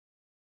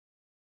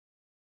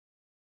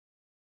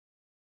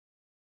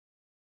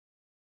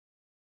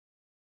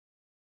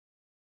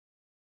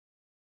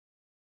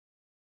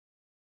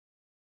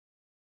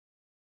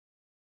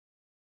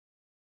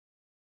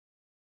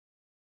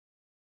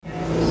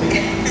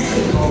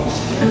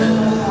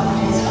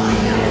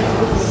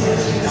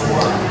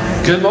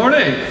Good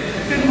morning.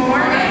 Good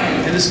morning.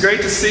 It is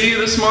great to see you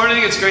this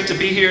morning. It's great to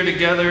be here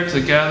together, to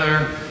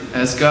gather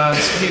as God's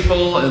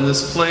people in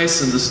this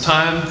place, in this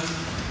time.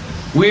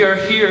 We are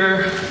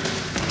here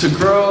to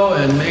grow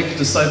and make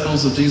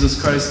disciples of Jesus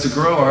Christ, to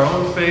grow our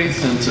own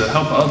faith and to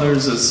help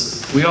others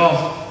as we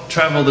all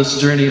travel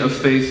this journey of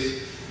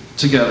faith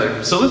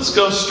together. So let's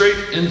go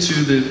straight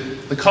into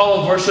the call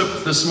of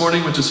worship this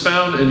morning, which is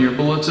found in your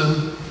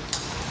bulletin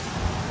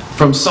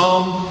from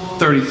Psalm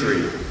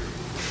 33.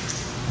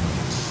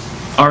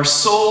 Our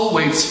soul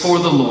waits for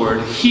the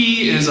Lord.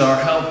 He is our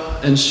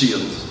help and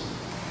shield.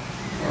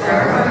 For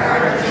our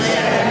heart is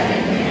set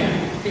in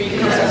Him,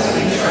 because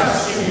we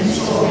trust in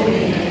His holy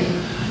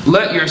name.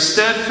 Let your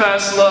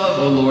steadfast love,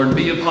 O Lord,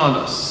 be upon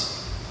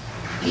us,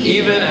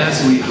 even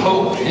as we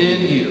hope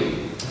in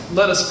you.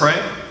 Let us pray.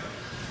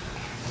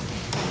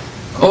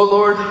 O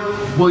Lord,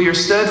 will your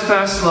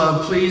steadfast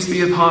love please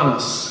be upon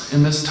us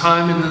in this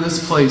time and in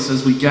this place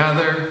as we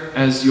gather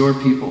as your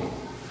people.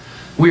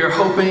 We are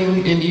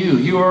hoping in you.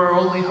 You are our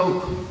only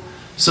hope.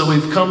 So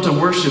we've come to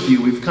worship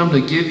you. We've come to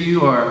give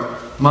you our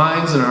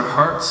minds and our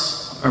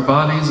hearts, our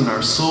bodies and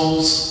our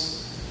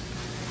souls.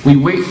 We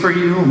wait for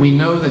you, and we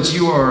know that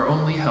you are our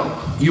only help.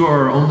 You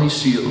are our only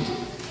shield.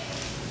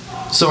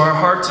 So our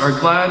hearts are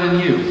glad in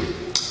you.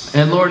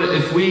 And Lord,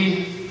 if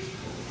we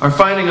are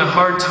finding a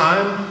hard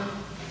time,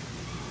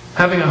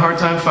 having a hard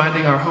time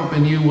finding our hope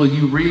in you, will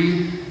you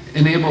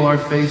re-enable our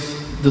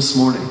faith this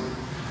morning?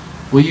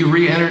 Will you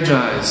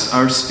re-energize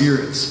our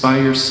spirits by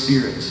your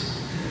Spirit?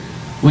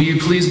 Will you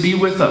please be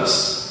with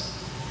us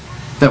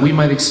that we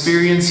might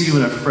experience you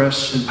in a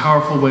fresh and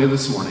powerful way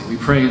this morning? We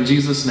pray in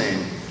Jesus'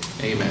 name.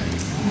 Amen.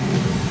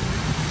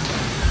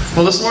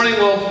 Well, this morning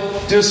we'll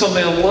do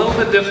something a little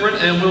bit different,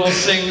 and we'll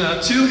sing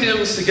two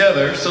hymns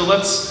together. So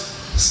let's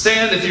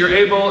stand, if you're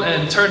able,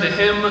 and turn to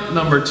hymn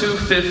number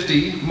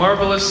 250,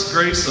 Marvelous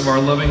Grace of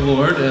Our Loving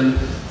Lord, and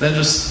then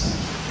just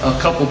a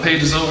couple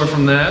pages over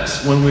from that,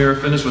 when we are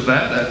finished with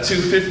that, at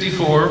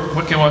 254,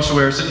 What Can Wash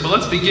Away Our Sins? But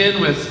let's begin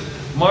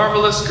with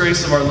Marvelous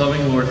Grace of Our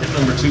Loving Lord, hymn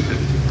number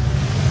 250.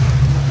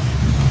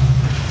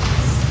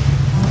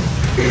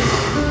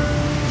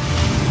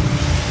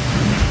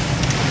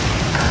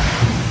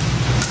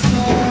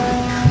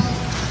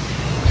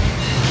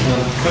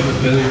 Put the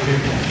belly here.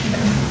 Yeah.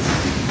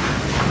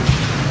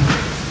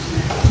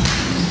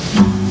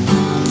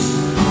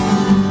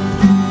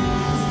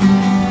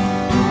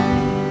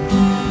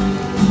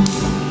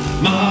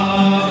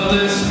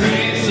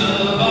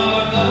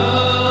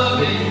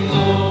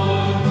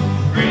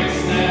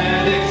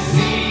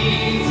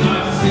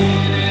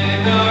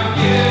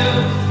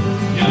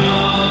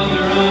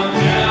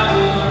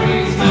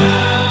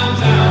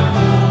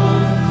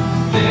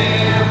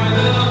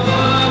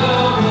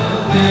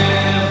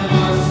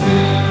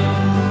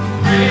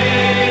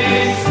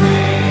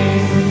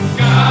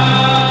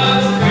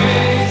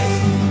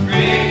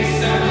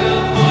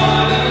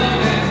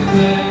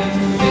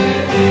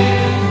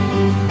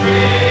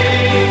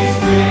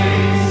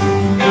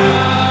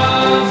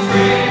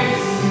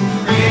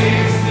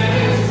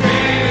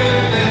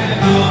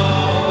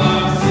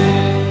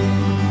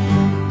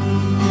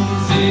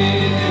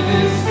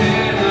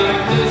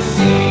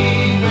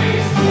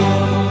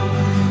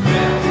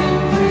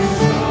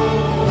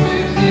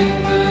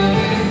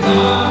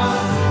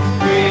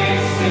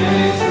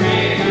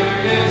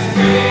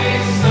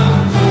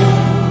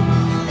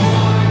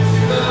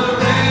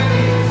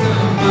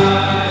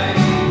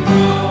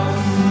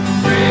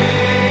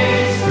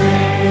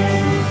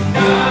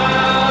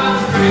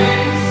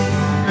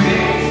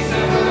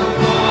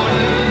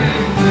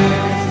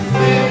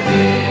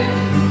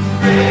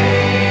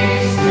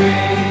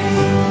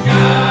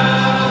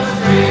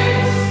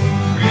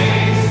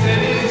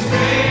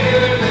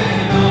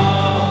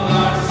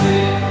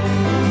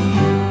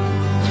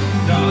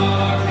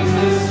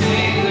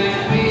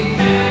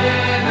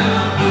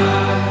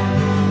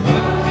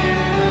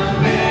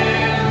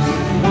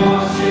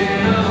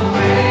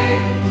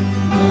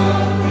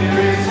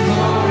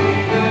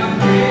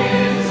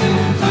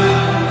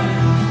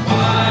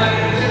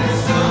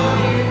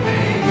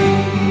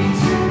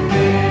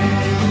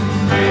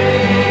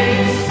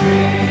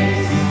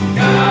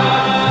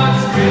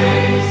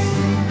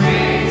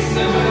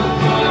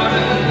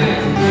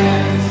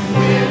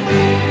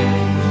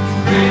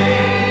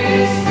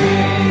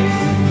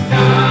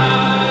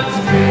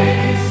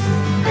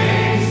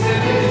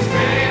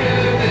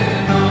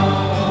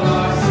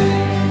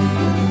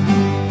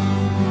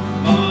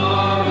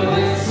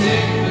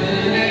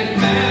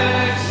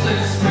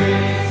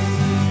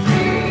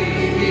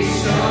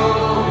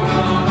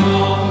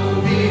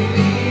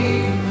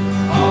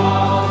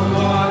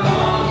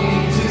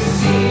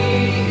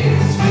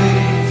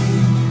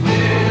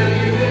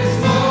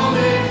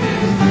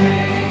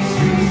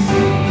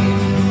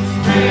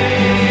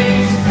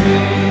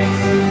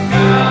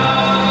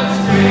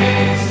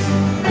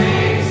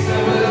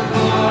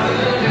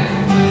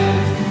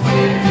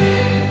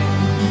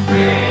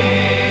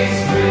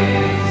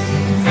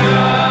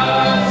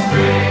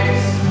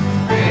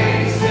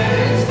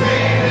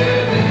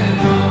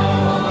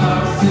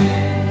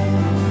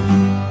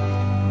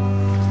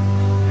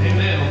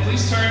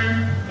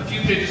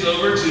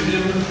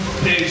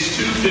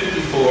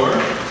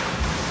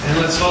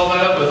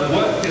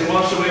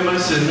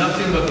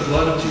 the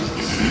blood of Jesus.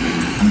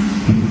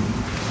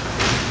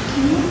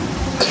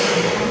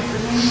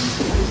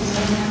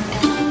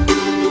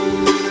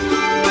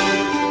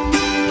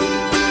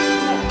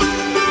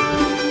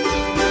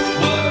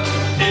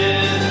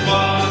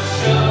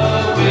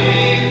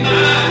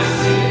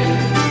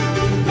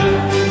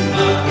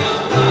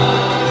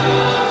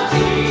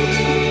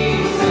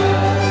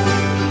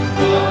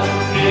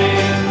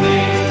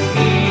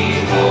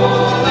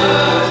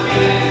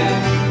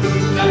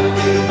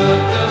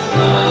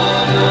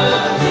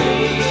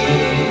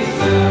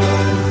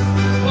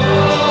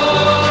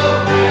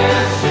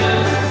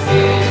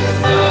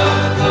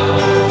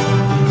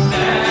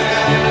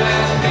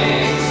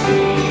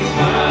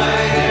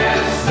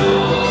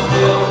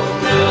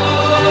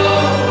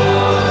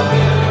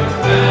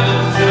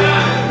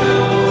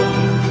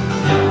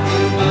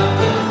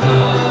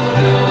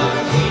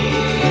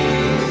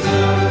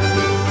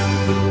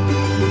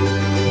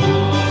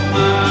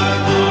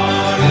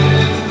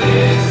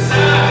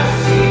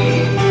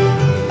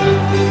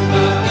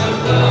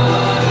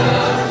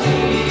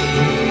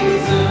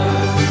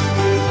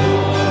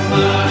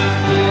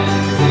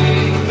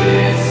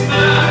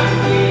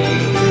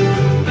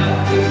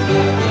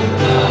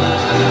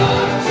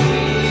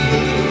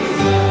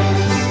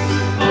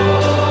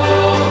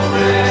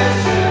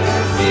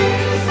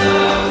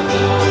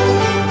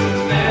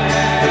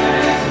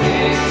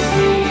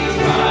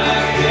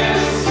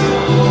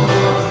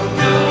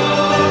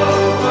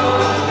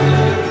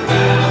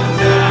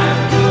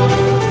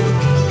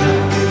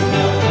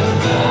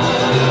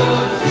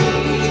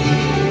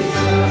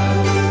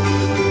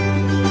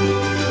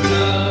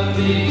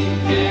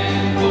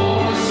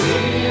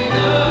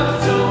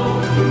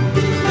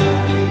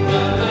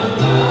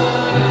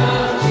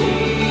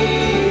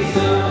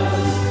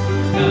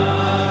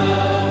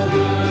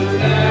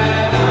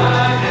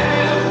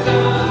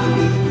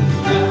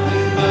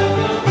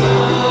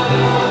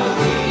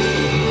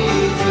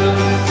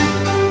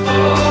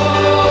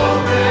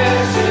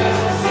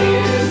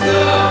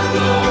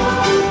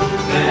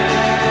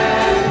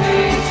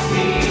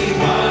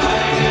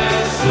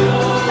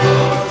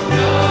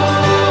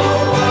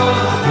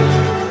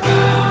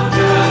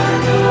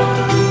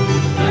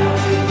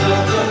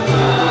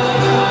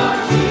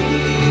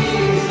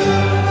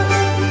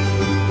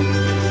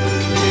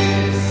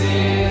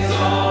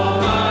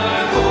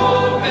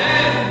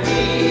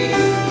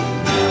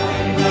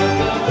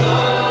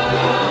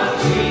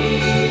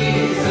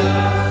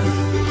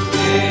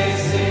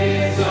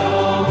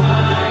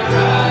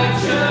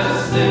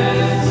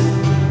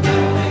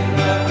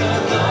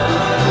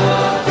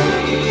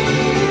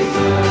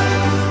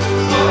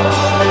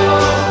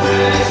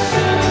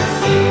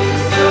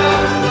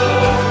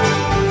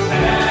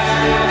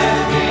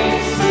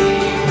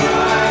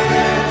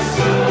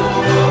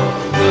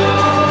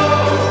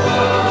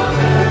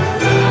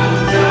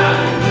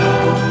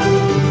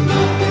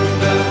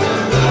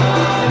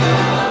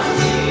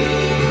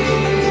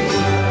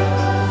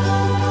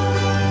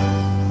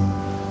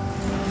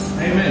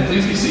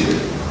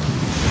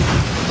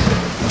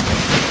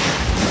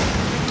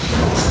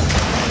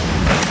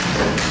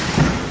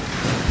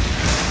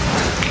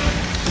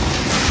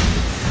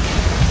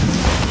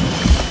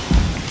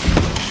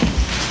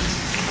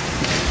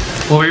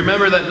 Well, we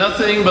remember that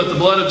nothing but the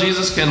blood of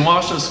Jesus can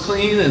wash us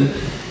clean, and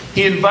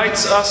He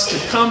invites us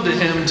to come to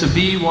Him to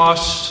be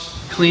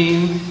washed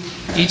clean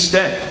each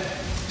day.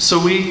 So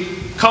we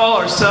call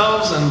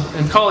ourselves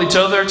and call each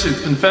other to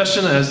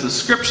confession as the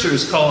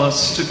Scriptures call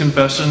us to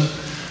confession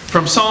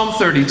from Psalm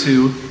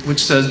 32,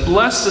 which says,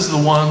 "Blessed is the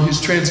one whose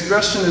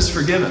transgression is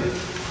forgiven.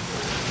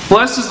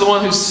 Blessed is the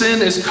one whose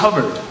sin is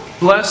covered.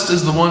 Blessed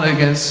is the one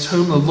against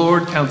whom the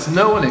Lord counts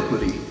no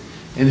iniquity,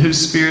 in whose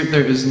spirit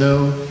there is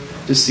no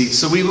deceit."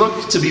 So we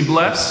look to be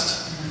blessed.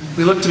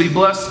 We look to be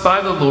blessed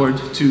by the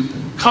Lord to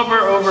cover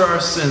over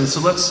our sins.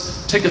 So let's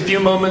take a few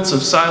moments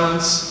of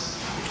silence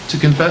to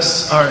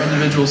confess our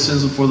individual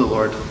sins before the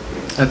Lord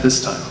at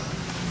this time.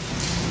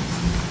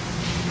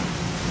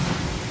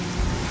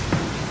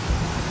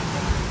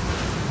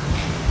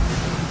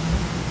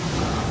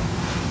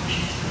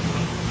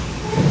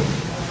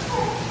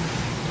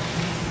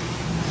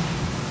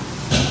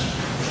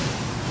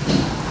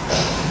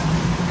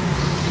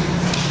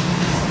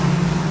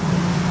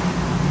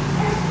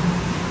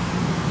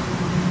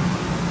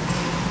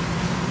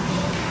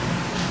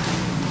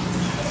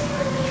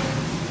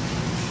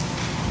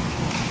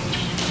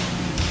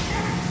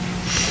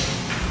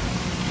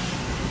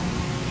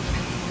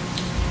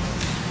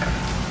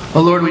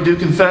 Oh Lord, we do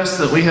confess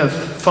that we have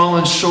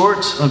fallen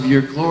short of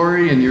your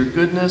glory and your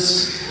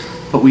goodness,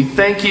 but we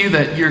thank you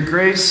that your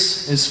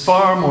grace is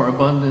far more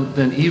abundant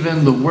than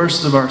even the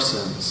worst of our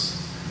sins.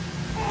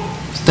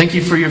 Thank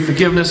you for your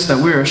forgiveness, that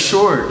we are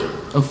assured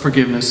of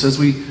forgiveness as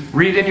we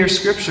read in your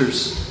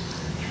Scriptures,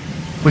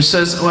 which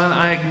says, "When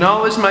I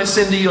acknowledged my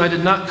sin to you, I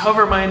did not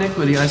cover my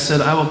iniquity. I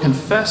said, I will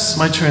confess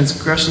my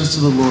transgressions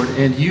to the Lord,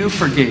 and you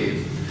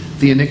forgave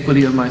the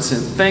iniquity of my sin."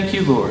 Thank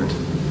you, Lord,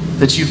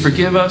 that you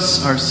forgive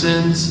us our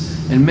sins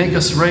and make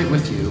us right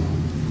with you.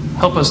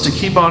 Help us to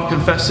keep on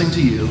confessing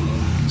to you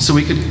so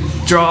we could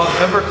draw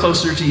ever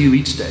closer to you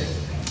each day.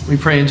 We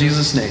pray in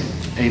Jesus' name.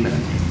 Amen.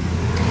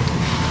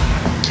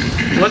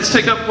 Let's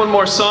take up one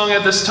more song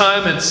at this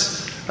time.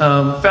 It's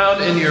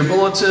found in your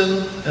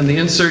bulletin and the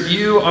insert,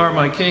 "You Are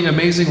My King,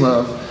 Amazing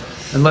Love."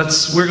 And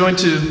we're going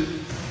to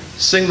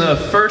sing the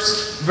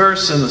first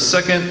verse and the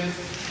second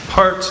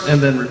part and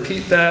then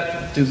repeat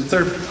that. Do the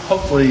third.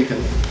 Hopefully you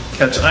can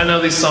catch. I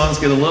know these songs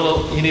get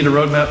you need a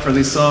roadmap for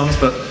these songs,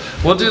 but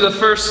we'll do the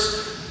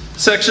first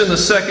section, the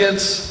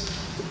second,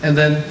 and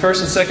then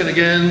first and second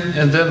again,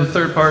 and then the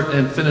third part,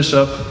 and finish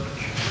up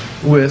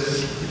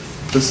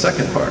with the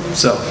second part.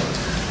 So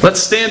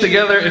let's stand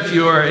together if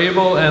you are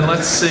able, and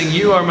let's sing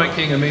 "You Are My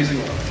King, Amazing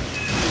Love."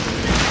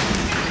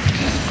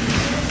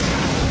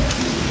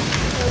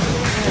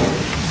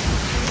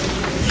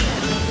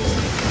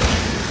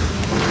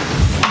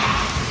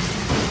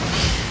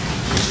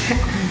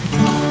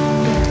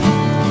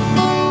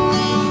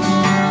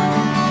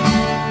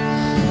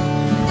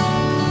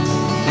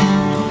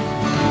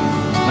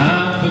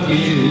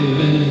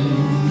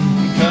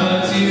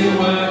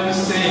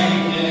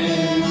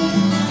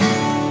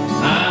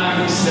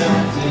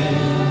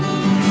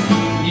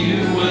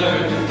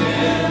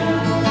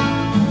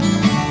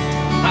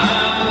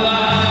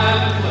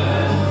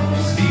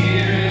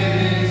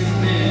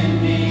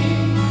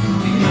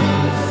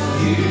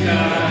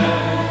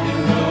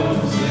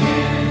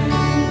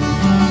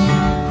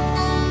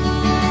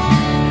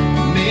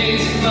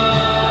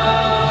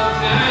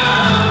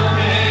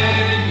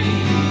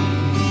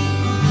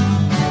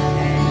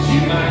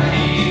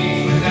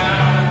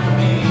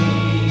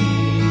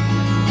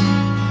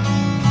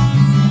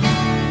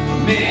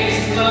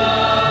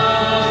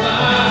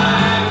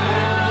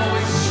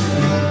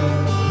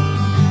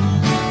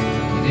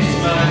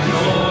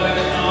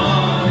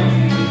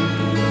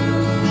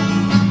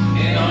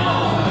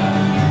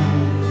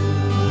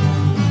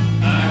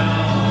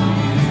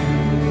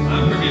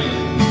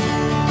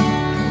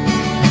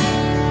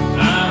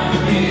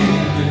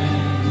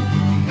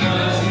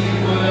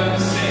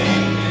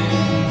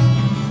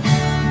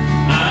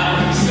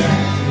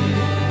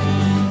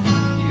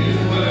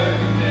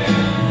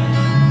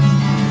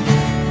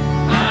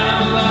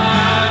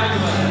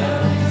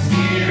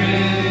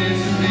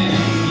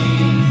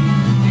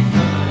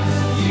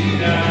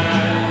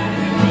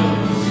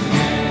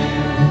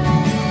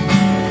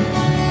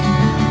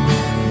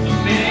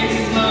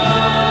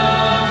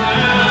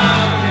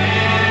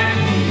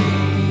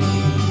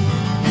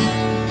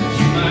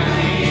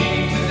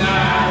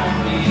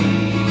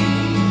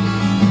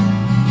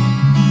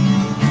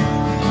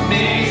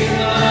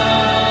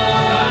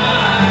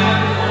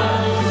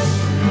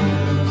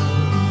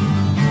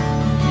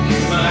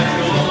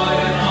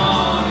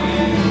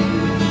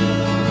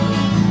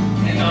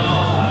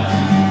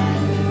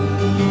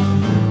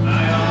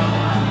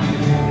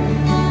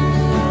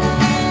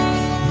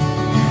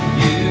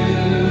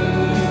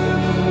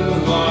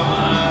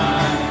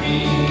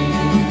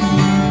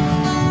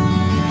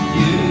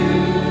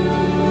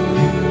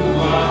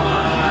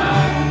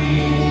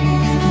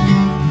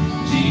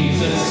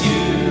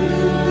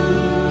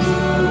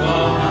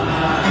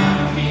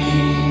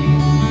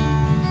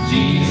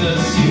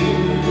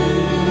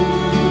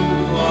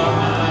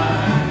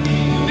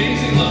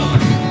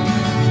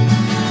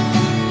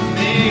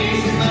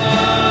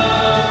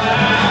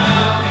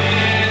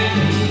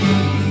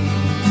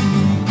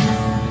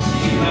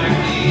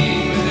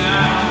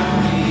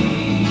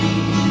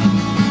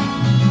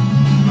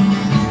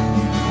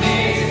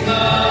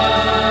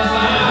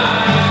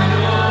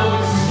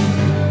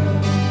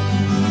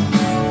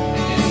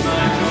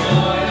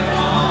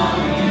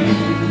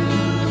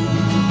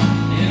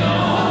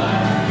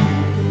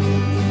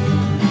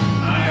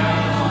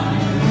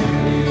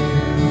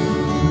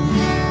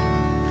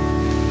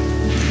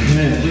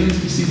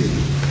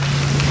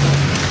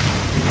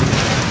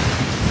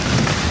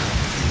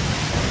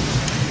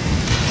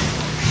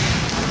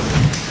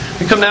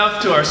 Come now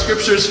to our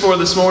scriptures for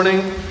this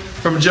morning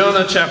from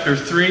Jonah chapter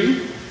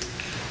 3.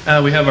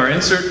 We have our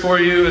insert for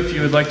you if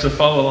you would like to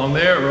follow along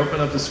there, or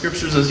open up the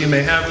scriptures as you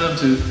may have them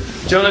to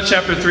Jonah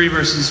chapter 3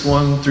 verses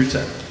 1 through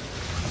 10.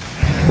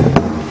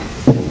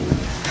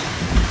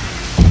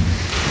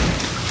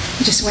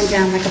 It just went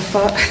down like a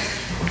foot.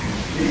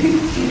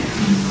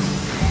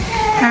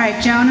 All right,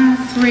 Jonah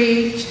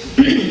 3,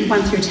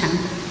 1 through 10.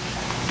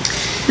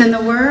 Then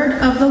the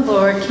word of the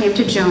Lord came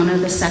to Jonah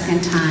the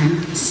second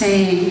time,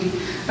 saying,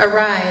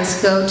 "Arise,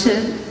 go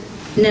to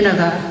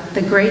Nineveh,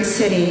 the great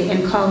city,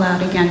 and call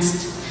out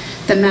against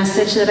the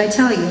message that I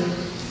tell you."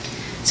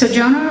 So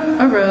Jonah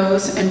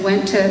arose and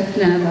went to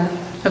Nineveh,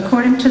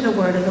 according to the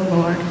word of the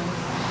Lord.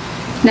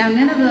 Now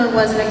Nineveh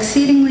was an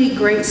exceedingly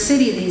great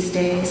city these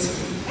days,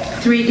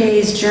 3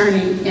 days'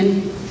 journey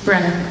in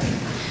breadth.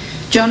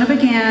 Jonah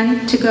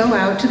began to go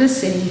out to the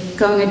city,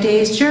 going a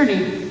day's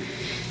journey,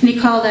 and he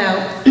called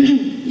out,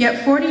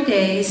 "Yet 40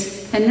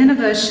 days, and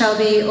Nineveh shall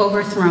be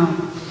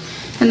overthrown."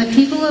 And the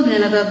people of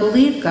Nineveh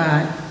believed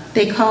God.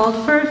 They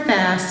called for a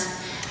fast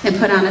and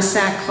put on a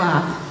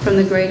sackcloth, from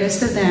the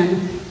greatest of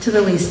them to the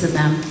least of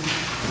them.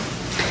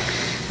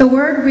 The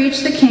word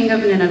reached the king of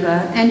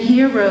Nineveh, and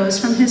he arose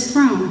from his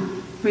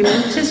throne,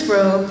 removed his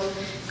robe,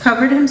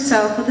 covered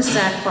himself with a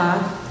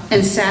sackcloth,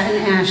 and sat in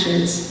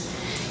ashes.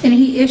 And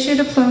he issued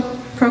a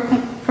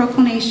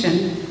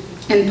proclamation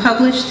and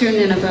published through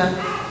Nineveh,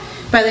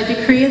 by the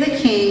decree of the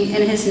king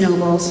and his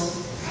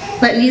nobles,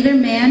 let neither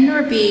man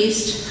nor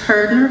beast,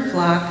 herd nor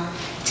flock,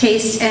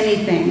 taste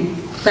anything.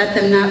 Let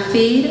them not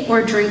feed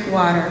or drink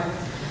water.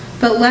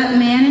 But let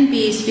man and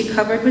beast be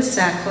covered with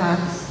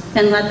sackcloth,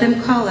 and let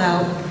them call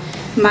out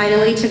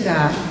mightily to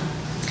God.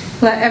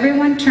 Let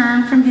everyone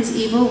turn from his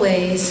evil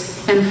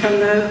ways and from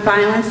the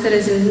violence that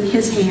is in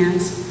his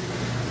hands.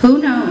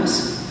 Who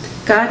knows?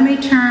 God may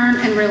turn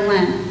and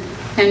relent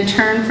and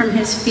turn from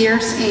his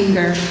fierce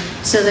anger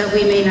so that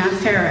we may not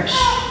perish.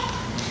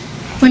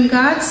 When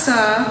God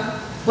saw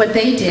what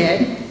they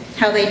did,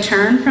 how they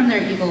turned from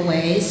their evil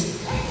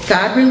ways,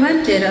 God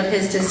relented of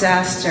his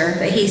disaster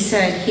that he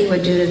said he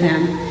would do to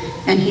them,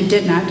 and he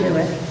did not do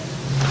it.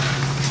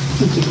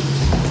 Thank you.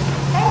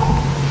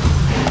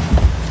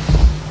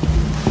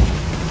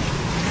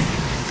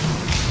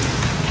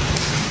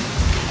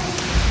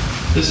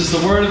 This is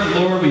the word of the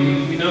Lord.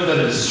 We know that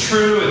it is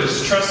true, it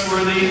is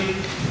trustworthy,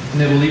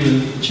 and it will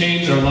even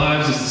change our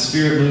lives as the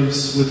Spirit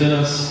moves within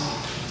us.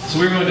 So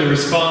we're going to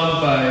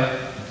respond by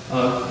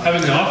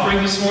having the offering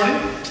this morning.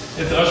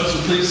 If the ushers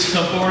would please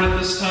come forward at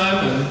this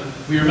time,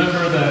 and we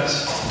remember that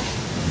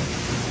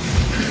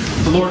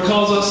the Lord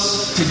calls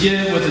us to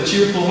give with a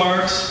cheerful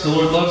heart. The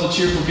Lord loves a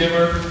cheerful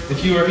giver.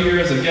 If you are here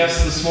as a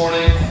guest this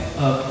morning,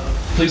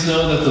 please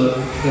know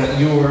that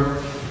your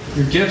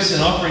gifts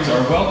and offerings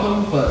are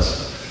welcome,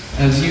 but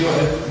as you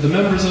are the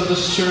members of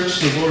this church,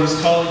 the Lord is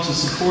calling to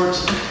support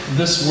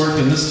this work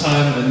in this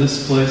time and in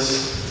this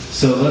place.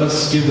 So let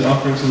us give the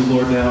offering to the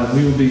Lord now. And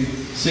we will be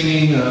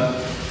singing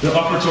the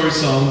offertory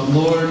song,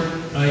 Lord,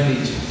 I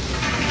Need You.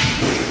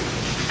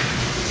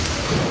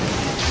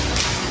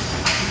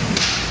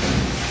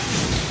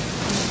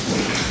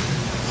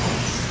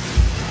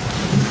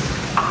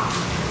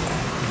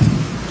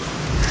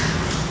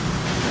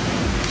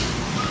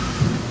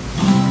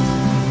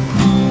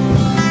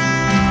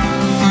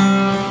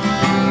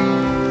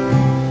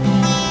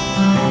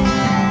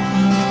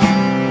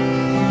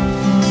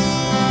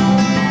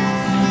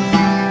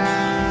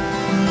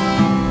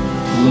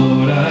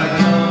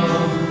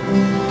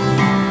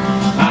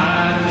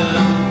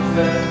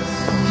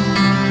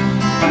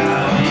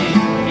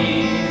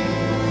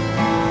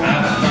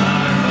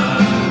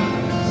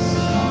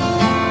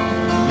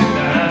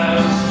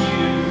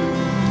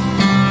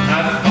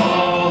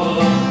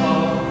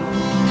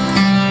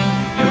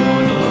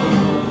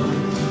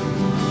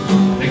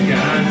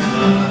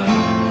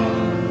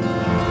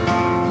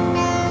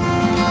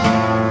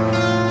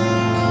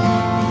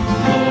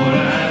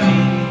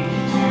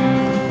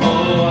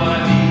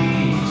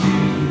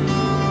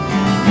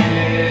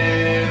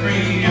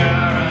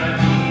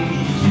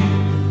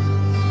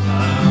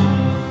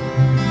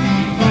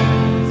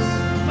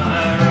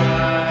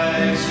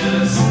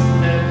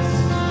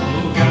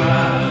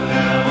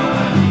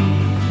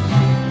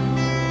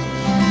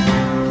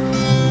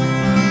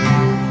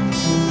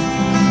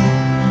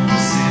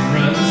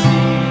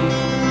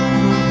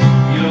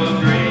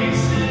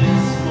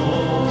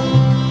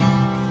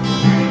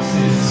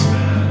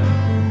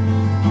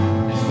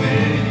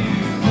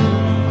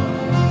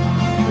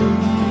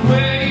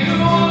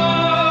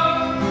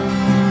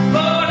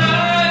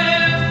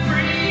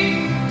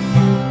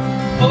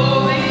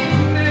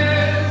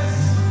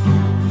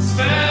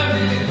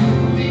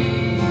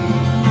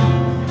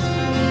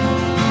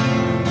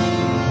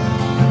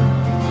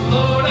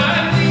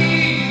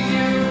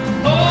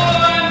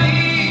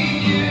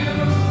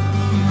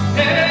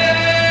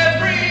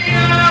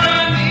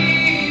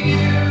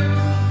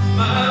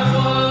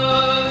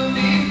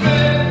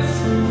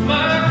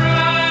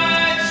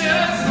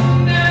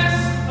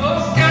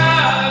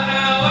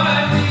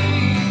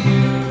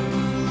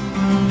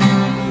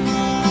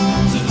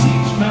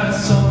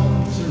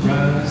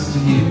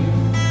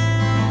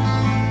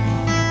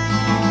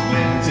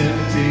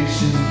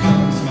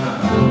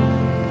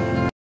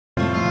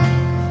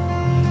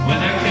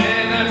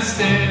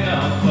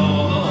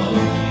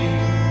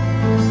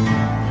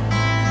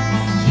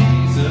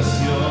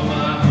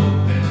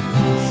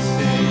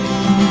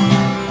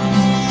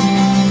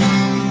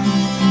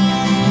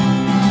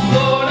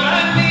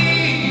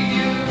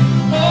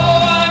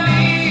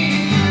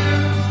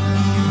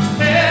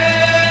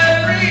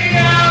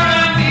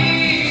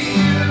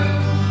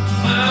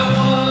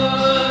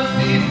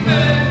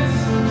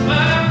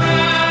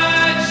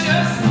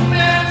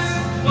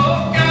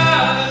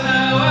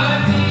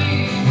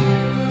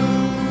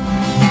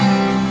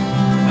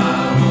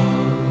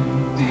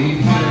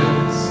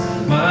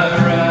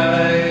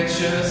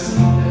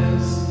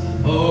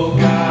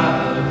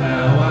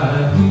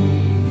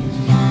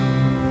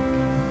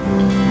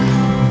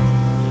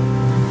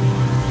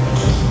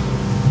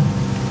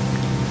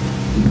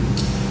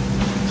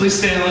 Please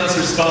stand and let us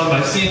respond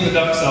by singing the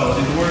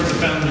doxology. The words are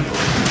found in the book.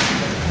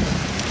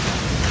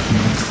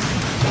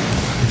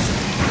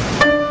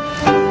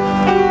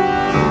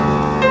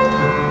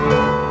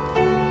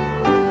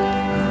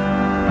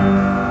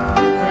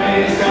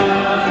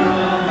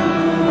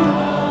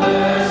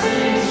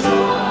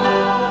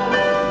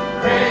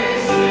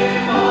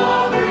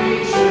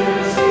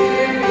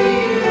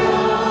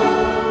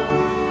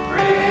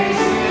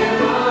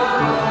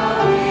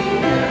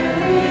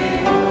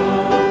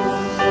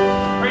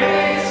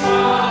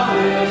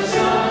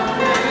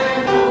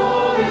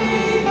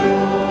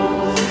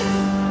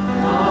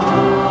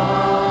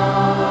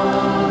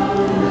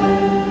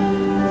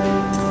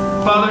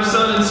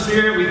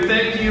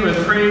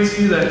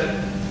 you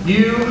that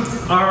you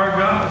are our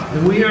God,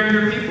 and we are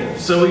your people.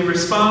 So we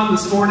respond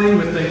this morning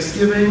with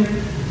thanksgiving,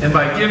 and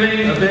by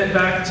giving a bit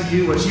back to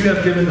you what you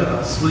have given to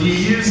us. Will you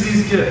use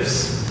these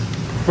gifts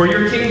for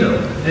your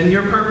kingdom and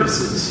your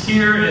purposes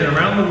here and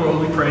around the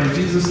world, we pray in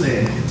Jesus'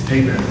 name.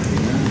 Amen.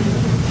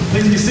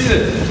 Please be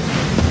seated.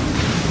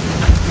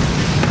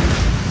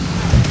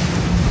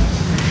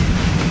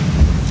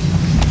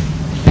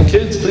 And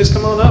kids, please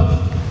come on up.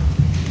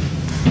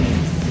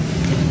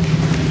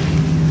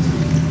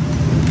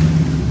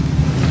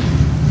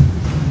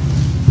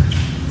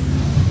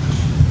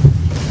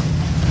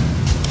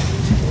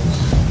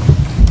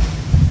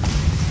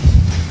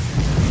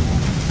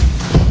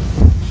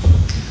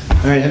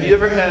 All right, have you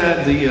ever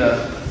had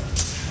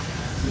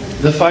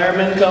the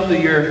firemen come to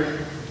your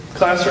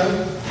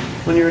classroom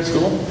when you were at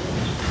school?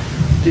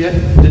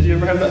 Did you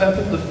ever have that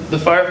happen? The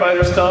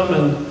firefighters come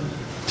and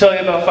tell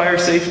you about fire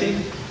safety?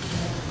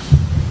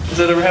 Has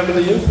that ever happened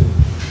to you?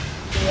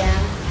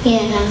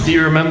 Yeah. Do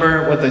you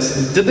remember what they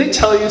said? Did they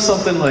tell you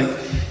something like,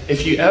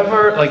 if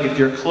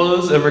your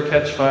clothes ever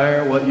catch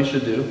fire, what you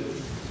should do?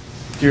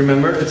 Do you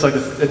remember? It's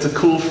a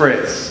cool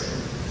phrase.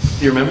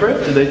 Do you remember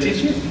it? Did they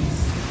teach you?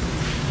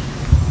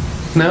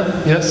 No?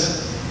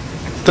 Yes?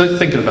 Start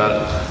thinking about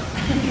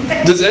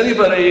it. Does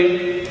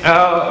anybody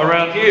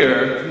around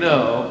here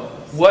know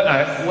what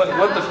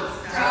the...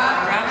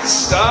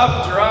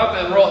 Stop, drop,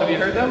 and roll. Have you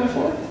heard that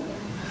before?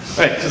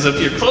 Right, because if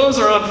your clothes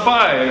are on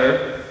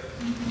fire,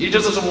 you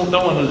just don't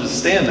want to just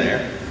stand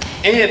there.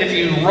 And if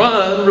you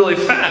run really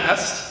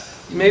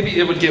fast, maybe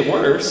it would get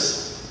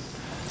worse.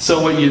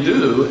 So what you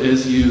do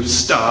is you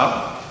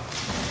stop,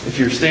 if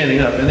you're standing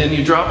up, and then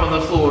you drop on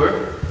the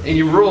floor, and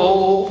you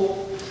roll.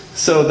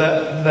 So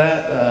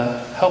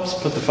that helps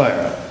put the fire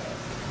out.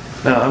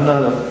 Now, I'm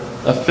not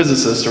a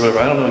physicist or whatever.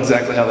 I don't know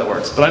exactly how that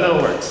works, but I know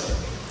it works.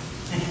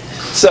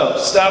 So,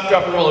 stop,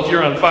 drop, and roll if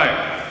you're on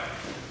fire.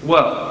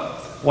 Well,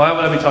 why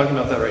would I be talking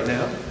about that right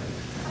now?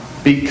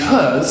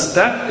 Because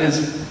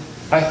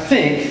I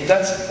think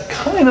that's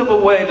kind of a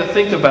way to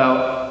think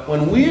about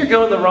when we are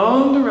going the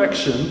wrong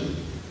direction.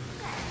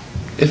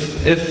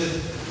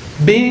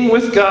 If being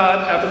with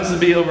God happens to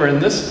be over in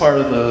this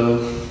part of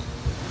the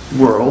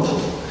world,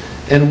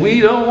 and we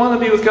don't want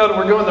to be with God, and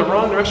we're going the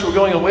wrong direction, we're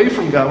going away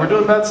from God, we're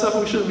doing bad stuff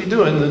we shouldn't be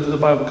doing, the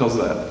Bible calls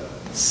that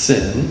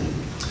sin.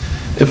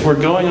 If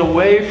we're going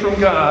away from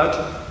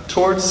God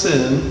towards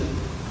sin,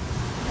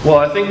 well,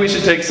 I think we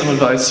should take some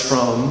advice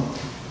from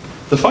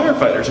the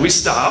firefighters. We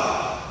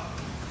stop,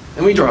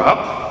 and we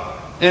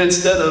drop, and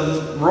instead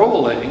of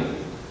rolling,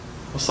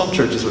 well, some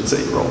churches would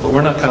say roll, but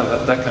we're not kind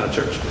of that kind of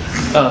church.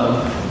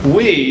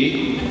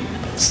 We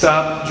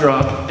stop,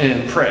 drop,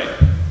 and pray.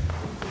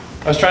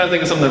 I was trying to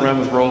think of something that rhymed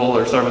with roll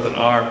or start with an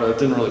R, but it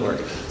didn't really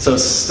work. So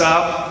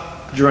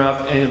stop,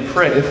 drop, and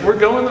pray. If we're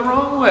going the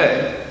wrong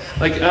way,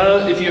 like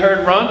if you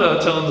heard Rhonda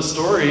telling the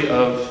story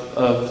of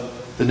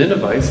the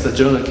Ninevites that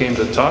Jonah came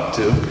to talk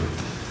to,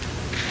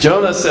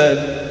 Jonah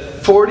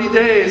said, 40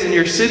 days and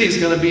your city's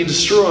going to be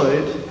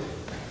destroyed.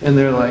 And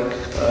they're like,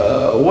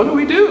 what do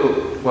we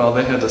do? Well,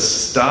 they had to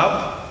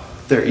stop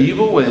their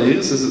evil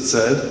ways, as it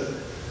said,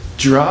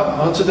 drop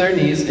onto their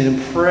knees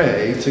and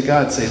pray to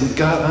God. Say,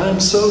 God,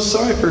 I'm so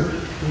sorry for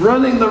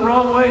running the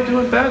wrong way,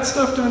 doing bad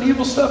stuff, doing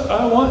evil stuff.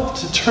 I want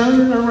to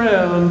turn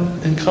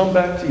around and come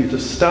back to you. To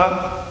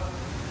stop,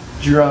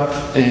 drop,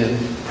 and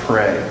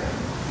pray.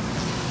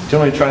 Do you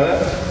want me to try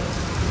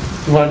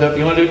that? You want to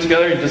do it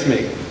together or just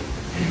me?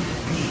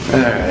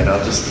 All right,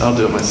 I'll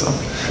do it myself.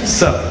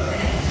 So,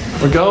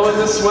 we're going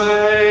this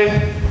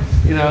way,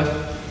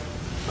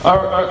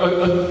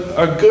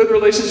 Our good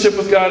relationship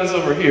with God is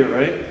over here,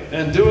 right?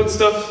 And doing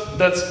stuff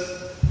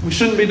we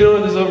shouldn't be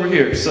doing is over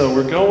here. So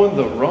we're going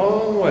the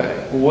wrong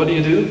way. Well, what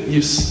do?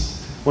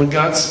 When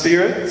God's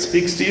Spirit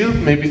speaks to you,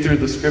 maybe through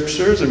the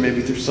Scriptures or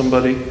maybe through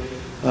somebody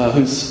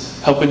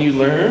who's helping you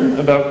learn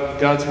about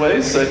God's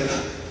ways, say,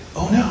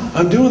 "Oh no,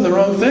 I'm doing the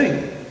wrong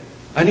thing.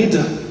 I need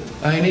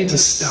to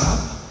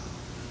stop,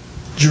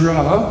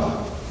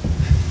 drop,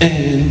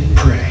 and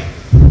pray."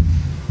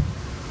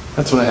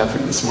 That's what I have for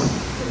you this morning.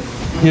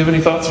 You have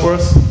any thoughts for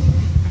us?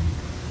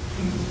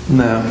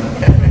 No,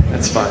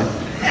 that's fine.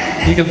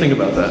 You can think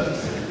about that.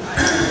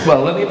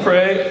 Well, let me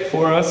pray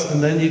for us,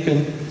 and then you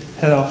can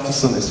head off to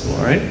Sunday school,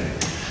 all right?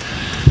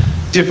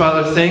 Dear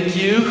Father, thank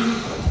you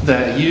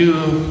that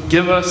you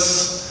give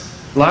us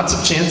lots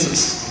of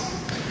chances.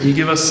 You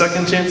give us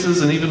second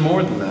chances and even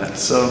more than that.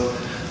 So,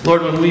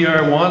 Lord, when we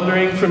are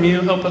wandering from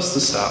you, help us to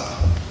stop.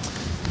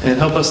 And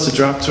help us to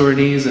drop to our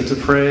knees and to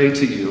pray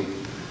to you,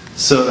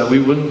 so that we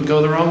wouldn't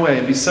go the wrong way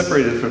and be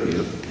separated from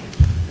you,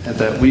 and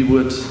that we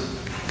would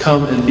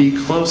come and be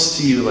close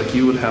to you like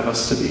you would have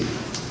us to be.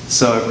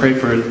 So I pray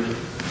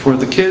for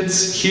the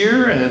kids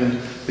here and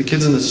the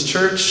kids in this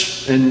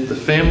church and the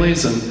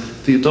families and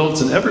the adults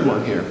and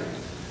everyone here,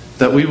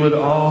 that we would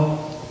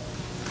all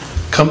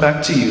come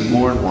back to you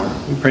more and more.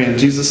 We pray in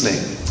Jesus'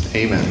 name.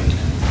 Amen.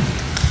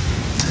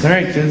 All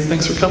right, kids,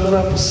 thanks for coming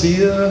up. We'll see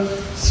you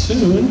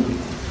soon.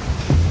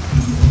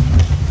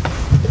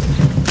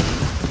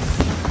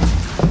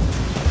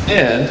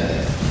 And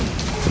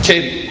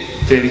Katie.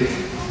 Katie.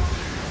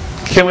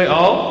 Can we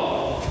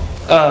all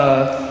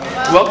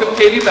welcome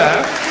Katie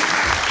back?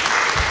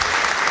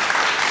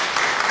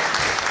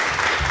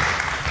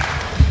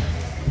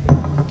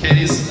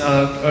 Katie's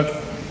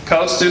a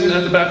college student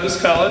at the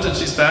Baptist College, and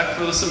she's back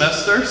for the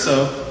semester,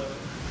 so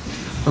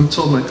I'm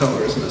told my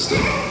collar is messed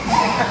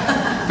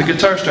up. The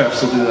guitar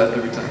straps will do that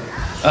every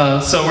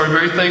time. So we're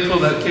very thankful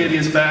that Katie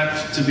is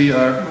back to be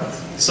our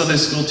Sunday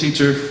school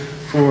teacher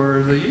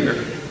for the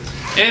year.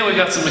 And we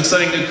got some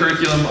exciting new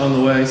curriculum on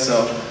the way,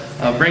 so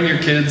bring your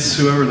kids,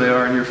 whoever they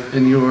are,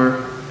 in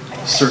your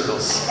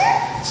circles.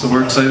 So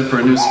we're excited for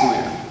a new school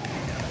year.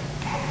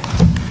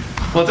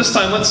 Well, this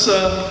time let's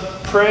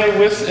pray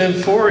with and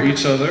for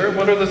each other.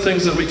 What are the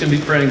things that we can be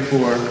praying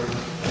for?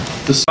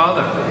 The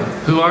Father,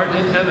 who art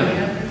in heaven,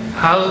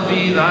 hallowed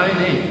be thy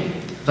name.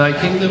 Thy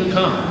kingdom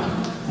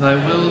come, thy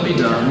will be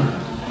done,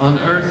 on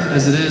earth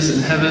as it is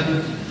in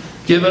heaven.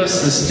 Give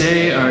us this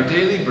day our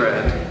daily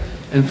bread,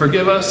 and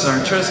forgive us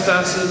our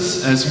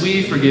trespasses, as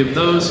we forgive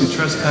those who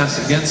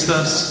trespass against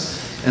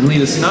us. And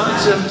lead us not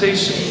into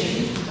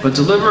temptation, but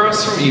deliver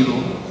us from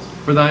evil.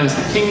 For thine is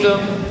the kingdom,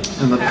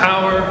 and the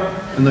power,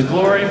 and the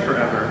glory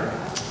forever.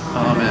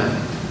 Amen.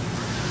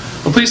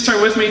 Well, please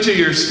turn with me to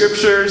your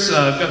scriptures.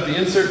 I've got the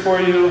insert for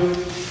you.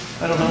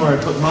 I don't know where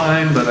I put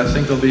mine, but I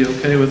think I'll be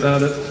okay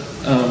without it.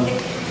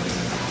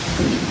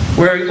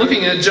 We're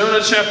looking at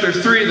Jonah chapter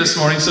 3 this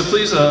morning, so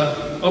please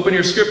open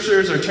your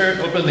scriptures, or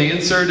open the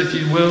insert if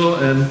you will,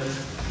 and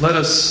let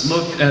us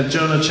look at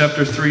Jonah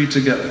chapter 3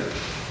 together.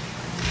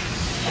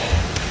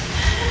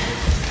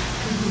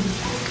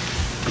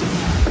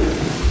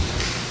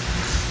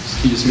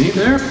 Excuse me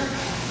there.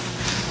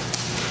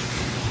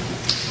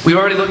 We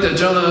already looked at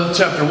Jonah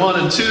chapter 1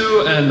 and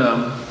 2,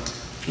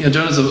 and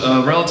Jonah's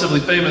a relatively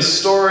famous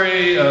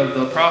story of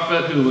the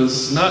prophet who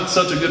was not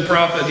such a good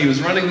prophet. He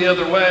was running the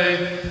other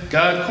way.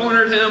 God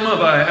cornered him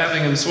by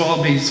having him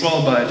be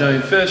swallowed by a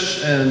giant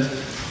fish, and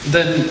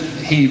then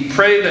he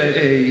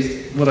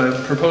prayed what I'm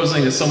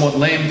proposing is somewhat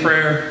lame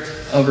prayer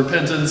of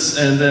repentance,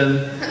 and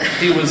then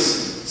he was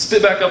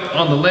spit back up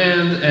on the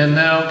land, and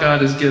now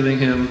God is giving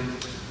him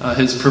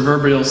his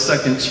proverbial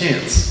second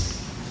chance.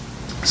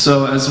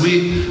 So as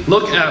we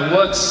look at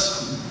what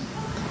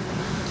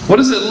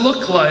does it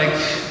look like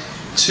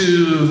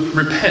to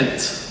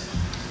repent?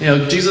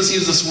 Jesus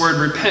used this word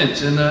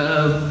repent, and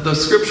the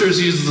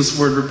scriptures use this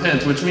word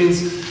repent, which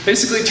means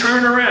basically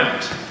turn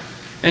around.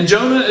 And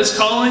Jonah is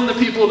calling the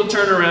people to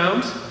turn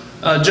around.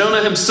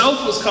 Jonah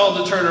himself was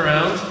called to turn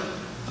around.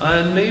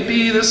 And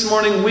maybe this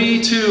morning we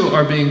too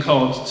are being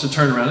called to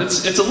turn around.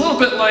 It's a little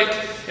bit like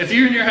if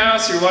you're in your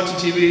house, you're watching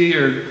TV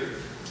or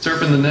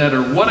surfing the net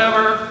or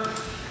whatever,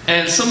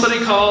 and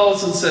somebody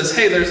calls and says,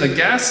 hey, there's a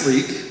gas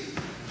leak.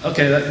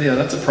 Okay,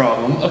 that's a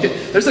problem. Okay,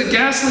 there's a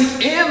gas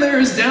leak and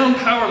there's down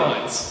power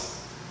lines.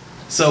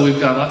 So we've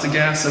got lots of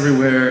gas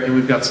everywhere and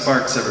we've got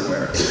sparks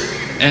everywhere.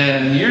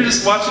 And you're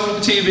just watching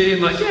TV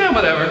and like, yeah,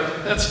 whatever,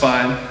 that's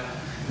fine.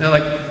 And they're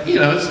like,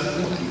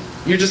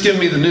 you're just giving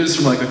me the news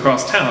from like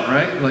across town,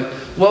 right? Like,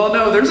 well,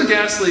 no, there's a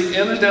gas leak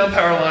and there's down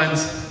power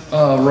lines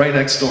right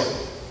next door.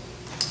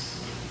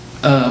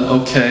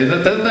 Okay,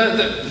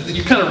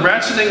 you're kind of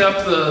ratcheting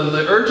up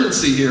the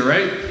urgency here,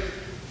 right?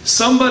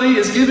 Somebody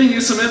is giving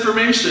you some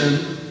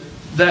information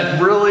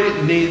that really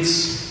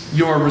needs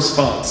your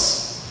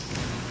response.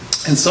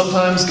 And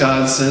sometimes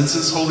God sends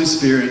His Holy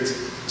Spirit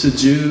to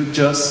do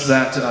just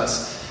that to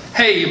us.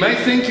 Hey, you might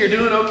think you're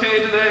doing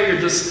okay today, you're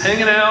just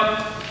hanging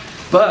out,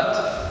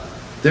 but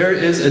there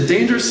is a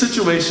dangerous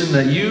situation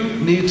that you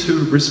need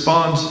to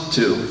respond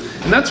to.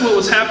 And that's what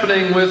was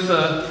happening with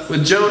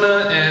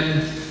Jonah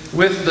and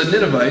with the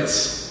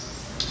Ninevites.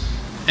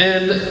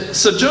 And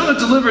so Jonah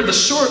delivered the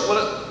short,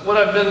 what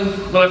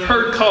I've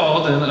heard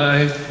called, and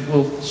I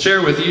will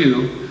share with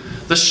you,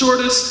 the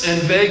shortest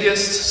and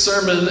vaguest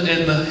sermon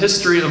in the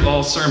history of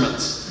all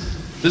sermons.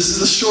 This is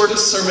the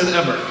shortest sermon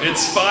ever.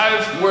 It's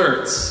 5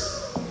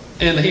 words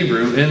in the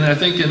Hebrew, and I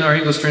think in our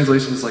English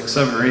translation it's like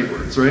 7 or 8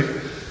 words, right?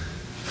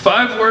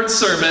 5-word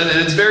sermon, and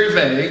it's very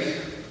vague.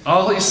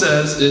 All he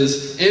says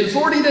is, in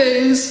 40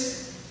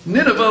 days,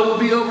 Nineveh will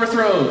be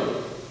overthrown.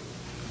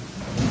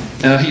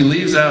 Now, he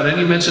leaves out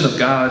any mention of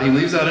God. He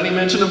leaves out any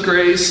mention of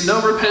grace.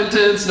 No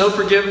repentance, no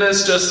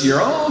forgiveness. Just,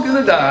 you're all going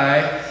to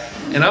die.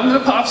 And I'm going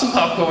to pop some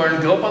popcorn,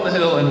 go up on the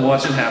hill, and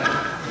watch it happen.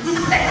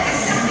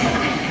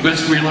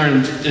 Which we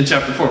learned in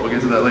chapter 4. We'll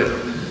get to that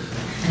later.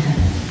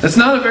 It's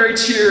not a very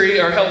cheery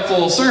or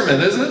helpful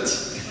sermon, is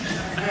it?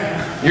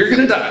 You're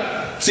going to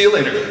die. See you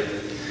later.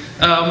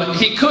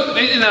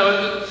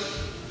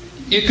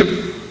 You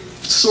could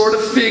sort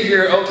of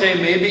figure, okay,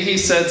 maybe he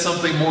said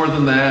something more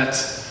than that.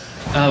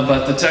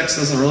 But the text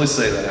doesn't really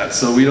say that,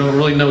 so we don't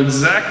really know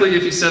exactly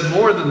if he said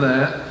more than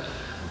that.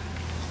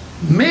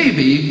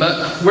 Maybe,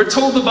 but we're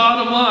told the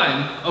bottom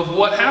line of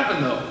what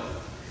happened, though.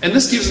 And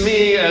this gives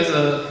me, as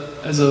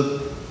a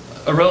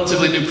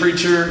relatively new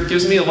preacher, it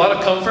gives me a lot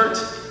of comfort.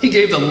 He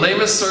gave the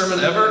lamest sermon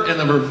ever, and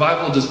the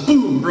revival just,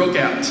 boom, broke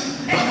out.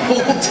 The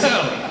whole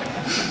town.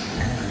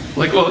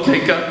 Like, well,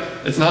 okay, God,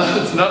 It's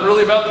not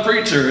really about the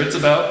preacher. It's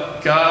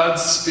about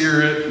God's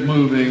Spirit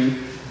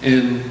moving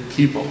in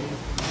people.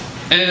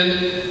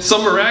 And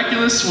some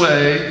miraculous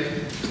way,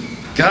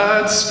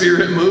 God's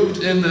Spirit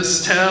moved in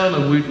this town,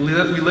 and we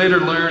later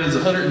learn is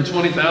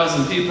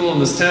 120,000 people in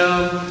this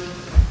town.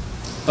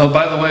 Oh,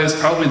 by the way, it's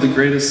probably the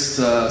greatest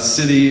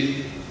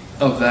city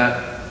of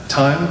that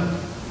time.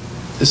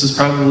 This is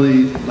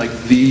probably like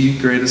the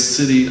greatest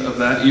city of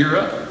that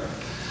era.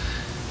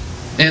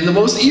 And the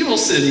most evil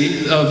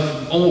city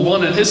of only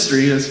one in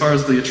history as far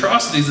as the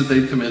atrocities that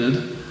they've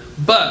committed.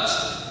 But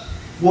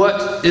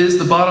what is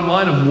the bottom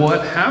line of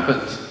what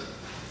happened?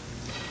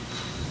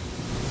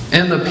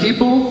 And the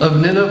people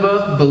of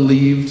Nineveh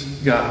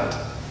believed God.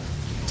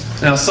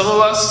 Now, some of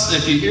us,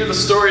 if you hear the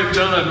story of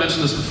Jonah, I've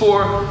mentioned this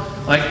before,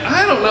 like,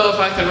 I don't know if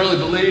I can really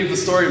believe the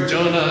story of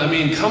Jonah. I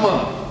mean, come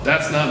on,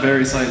 that's not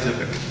very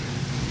scientific.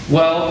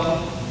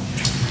 Well,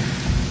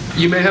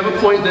 you may have a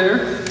point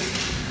there,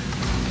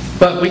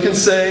 but we can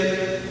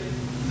say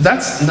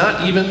that's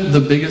not even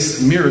the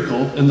biggest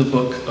miracle in the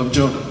book of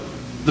Jonah.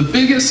 The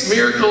biggest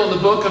miracle in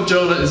the book of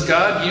Jonah is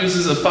God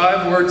uses a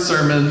 5-word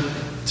sermon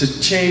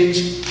to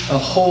change a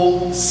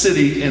whole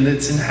city and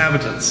its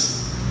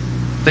inhabitants.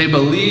 They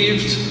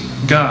believed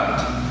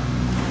God.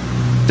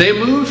 They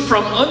moved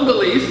from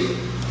unbelief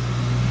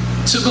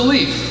to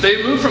belief.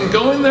 They moved from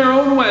going their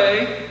own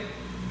way,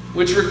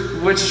 which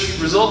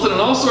resulted in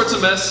all sorts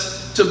of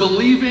mess, to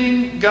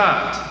believing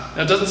God.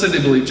 Now, it doesn't say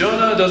they believed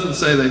Jonah. It doesn't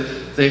say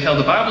they held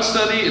a Bible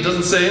study. It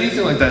doesn't say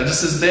anything like that. It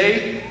just says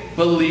they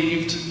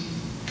believed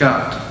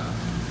God.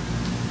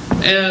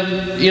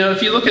 And,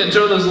 if you look at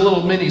Jonah's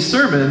little mini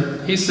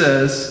sermon, he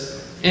says,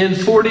 in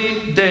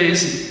 40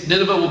 days,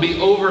 Nineveh will be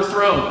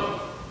overthrown.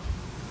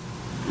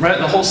 Right?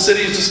 The whole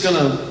city is just going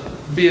to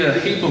be a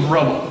heap of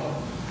rubble.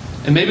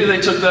 And maybe they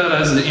took that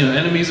as,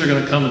 enemies are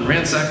going to come and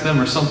ransack them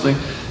or something.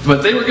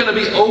 But they were going to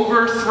be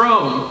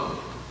overthrown.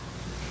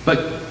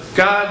 But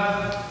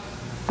God,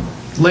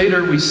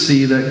 later we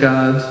see that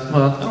God,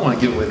 well, I don't want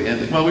to give away the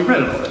ending. Well, we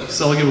read it already,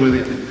 so I'll give away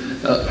the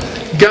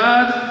ending.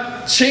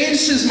 God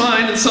changed his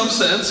mind in some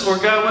sense, or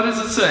God, what does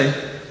it say?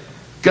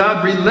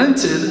 God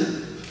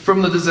relented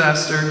from the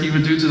disaster he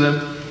would do to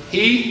them.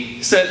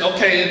 He said,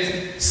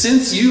 okay,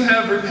 since you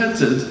have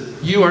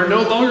repented, you are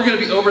no longer going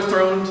to be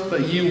overthrown,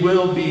 but you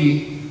will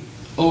be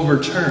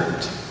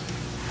overturned.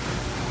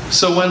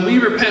 So when we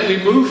repent,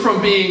 we move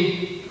from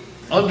being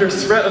under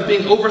threat of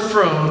being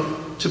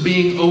overthrown to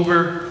being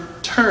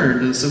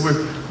overturned. And so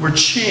we're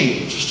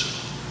changed.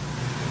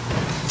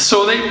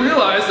 So they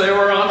realized they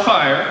were on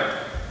fire,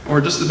 or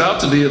just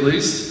about to be at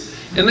least,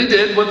 and they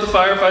did what the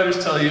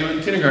firefighters tell you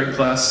in kindergarten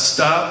class: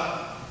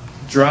 stop,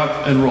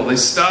 drop, and roll. They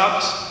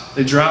stopped,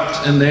 they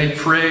dropped, and they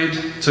prayed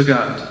to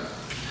God.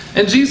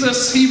 And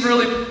Jesus, he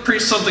really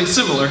preached something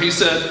similar. He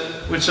said,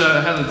 which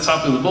I had at the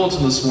top of the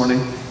bulletin this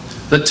morning,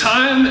 the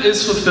time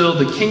is fulfilled,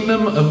 the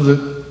kingdom of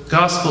the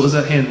gospel is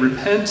at hand.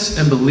 Repent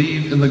and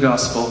believe in the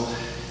gospel.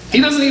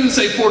 He doesn't even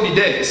say 40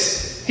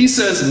 days. He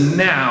says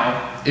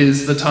now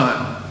is the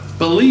time.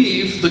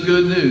 Believe the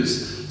good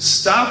news.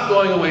 Stop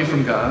going away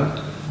from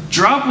God.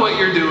 Drop what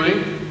you're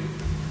doing,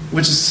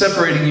 which is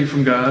separating you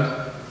from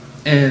God,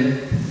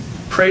 and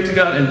pray to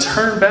God and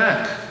turn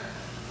back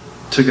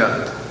to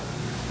God.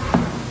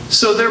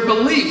 So their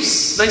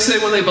beliefs, they say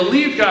when they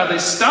believed God, they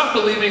stopped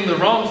believing the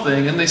wrong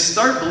thing and they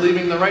start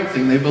believing the right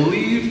thing. They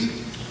believed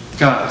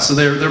God. So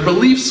their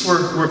beliefs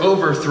were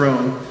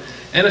overthrown.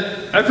 And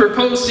I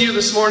propose to you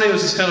this morning,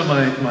 this is kind of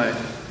my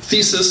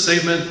thesis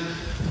statement,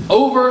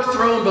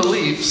 overthrown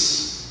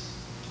beliefs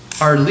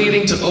are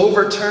leading to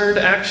overturned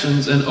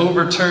actions and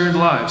overturned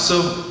lives.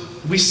 So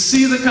we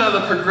see the kind of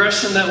the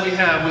progression that we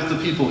have with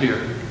the people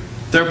here.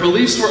 Their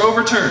beliefs were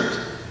overturned.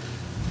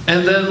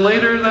 And then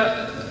later,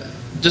 that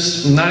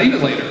just not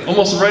even later,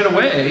 almost right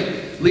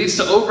away, leads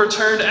to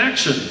overturned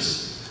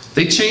actions.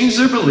 They changed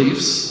their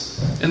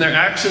beliefs and their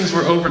actions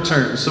were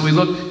overturned. So we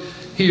look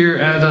here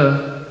at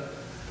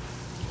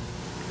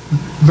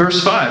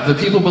verse 5.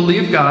 The people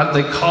believed God.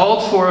 They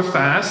called for a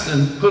fast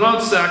and put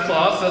on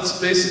sackcloth. That's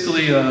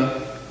basically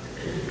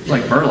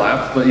like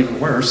burlap, but even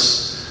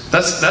worse.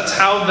 That's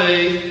how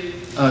they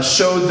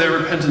showed their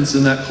repentance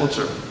in that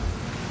culture.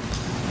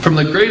 From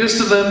the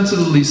greatest of them to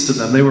the least of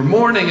them. They were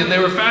mourning and they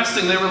were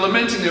fasting, they were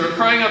lamenting, they were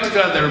crying out to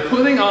God. They were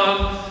putting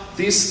on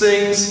these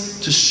things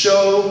to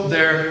show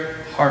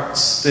their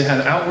hearts. They had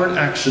outward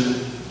action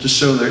to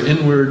show their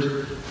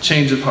inward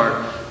change of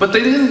heart. But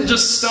they didn't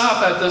just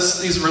stop at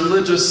these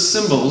religious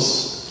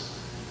symbols.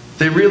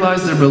 They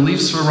realized their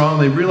beliefs were wrong.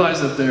 They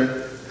realized that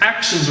their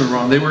actions were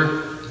wrong. They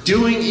were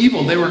doing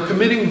evil. They were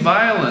committing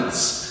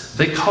violence.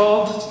 They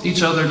called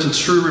each other to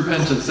true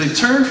repentance. They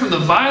turned from the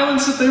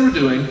violence that they were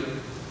doing,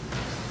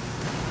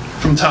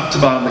 from top to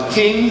bottom, the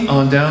king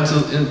on down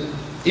to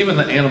even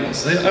the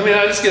animals.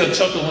 I just get a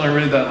chuckle when I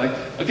read that.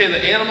 Like, okay,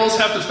 the animals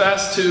have to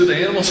fast too. The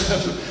animals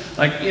have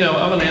to,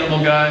 I'm an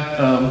animal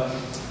guy.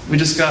 We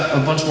just got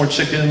a bunch more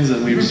chickens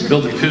and we just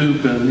built a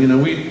coop,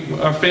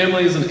 and our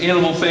family is an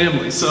animal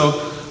family. So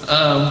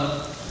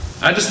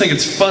I just think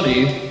it's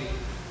funny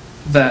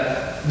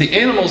that the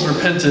animals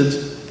repented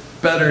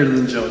better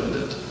than Jonah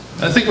did.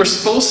 I think we're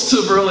supposed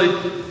to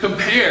really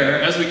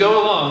compare as we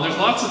go along. There's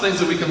lots of things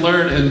that we can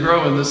learn and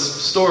grow in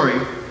this story.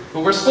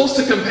 But we're supposed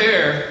to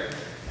compare,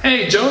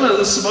 hey, Jonah,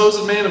 the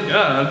supposed man of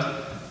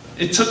God,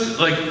 it took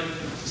like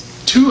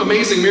 2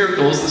 amazing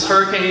miracles, this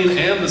hurricane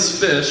and this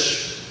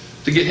fish,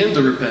 to get him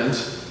to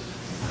repent.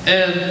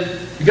 And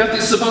you got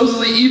these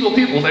supposedly evil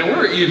people. They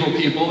were evil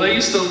people. They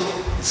used to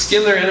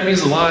skin their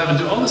enemies alive and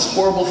do all these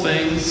horrible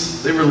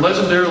things. They were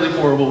legendarily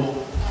horrible.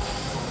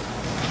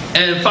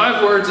 And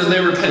 5 words and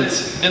they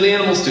repent. And the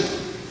animals do.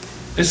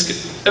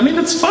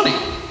 It's funny.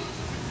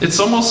 It's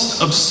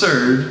almost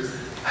absurd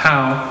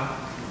how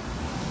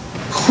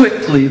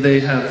quickly they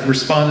have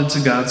responded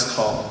to God's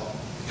call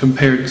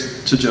compared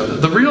to Jonah.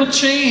 The real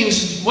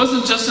change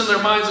wasn't just in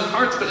their minds and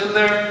hearts, but in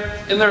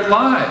their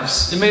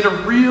lives. It made a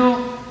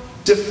real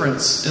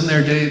difference in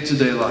their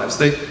day-to-day lives.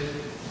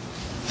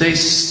 They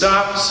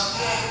stopped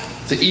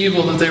the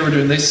evil that they were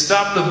doing. They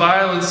stopped the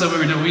violence that we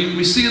were doing.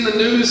 We see in the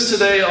news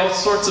today all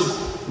sorts of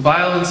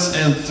violence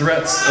and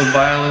threats of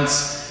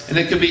violence. And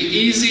it can be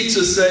easy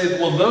to say,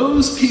 well,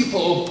 those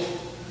people,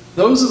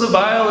 those are the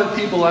violent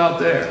people out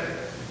there.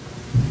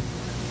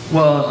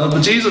 Well,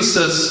 Jesus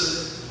says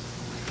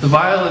the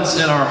violence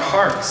in our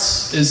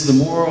hearts is the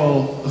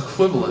moral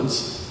equivalent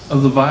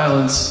of the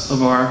violence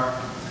of our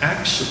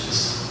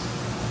actions.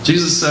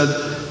 Jesus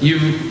said,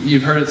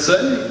 you've heard it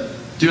said,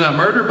 do not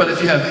murder, but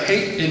if you have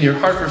hate in your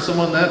heart for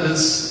someone, that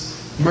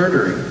is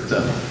murdering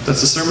them.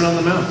 That's the Sermon on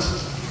the Mount.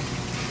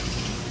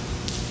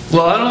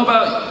 Well, I don't know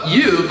about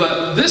you,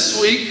 but this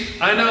week,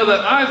 I know that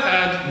I've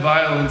had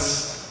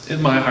violence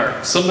in my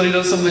heart. Somebody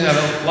does something I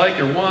don't like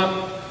or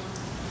want,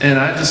 and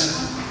I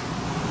just...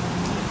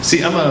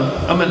 See, I'm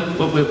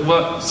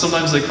what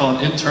sometimes they call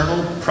an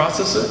internal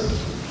processor.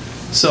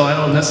 So I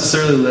don't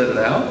necessarily let it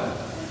out,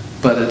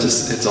 but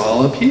it's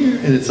all up here,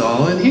 and it's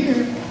all in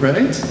here, right?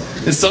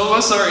 And some of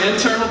us are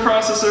internal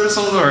processors,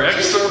 some of us are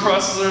external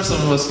processors,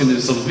 some of us can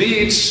do some of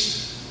each.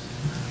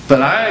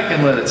 But I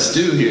can let it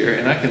stew here,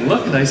 and I can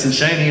look nice and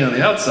shiny on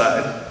the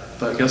outside.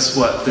 But guess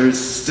what? There's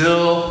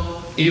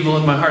still evil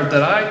in my heart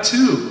that I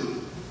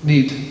too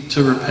need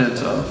to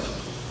repent of.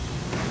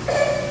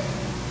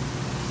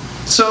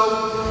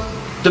 So,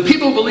 the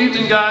people believed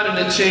in God and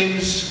it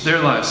changed their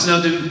lives.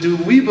 Now, do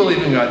we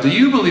believe in God? Do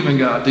you believe in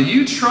God? Do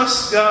you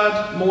trust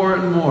God more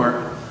and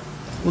more?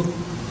 Well,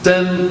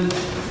 then,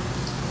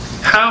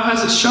 how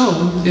has it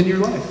shown in your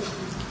life?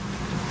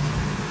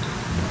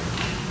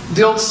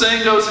 The old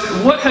saying goes,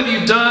 what have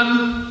you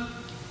done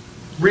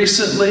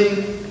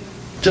recently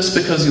just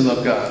because you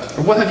love God?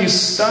 Or what have you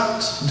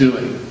stopped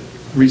doing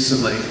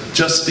recently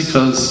just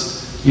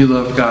because you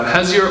love God?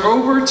 Has your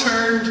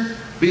overturned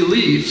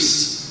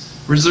beliefs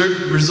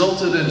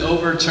resulted in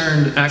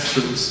overturned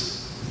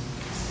actions?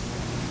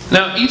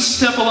 Now, each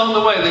step along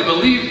the way, they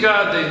believed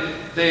God,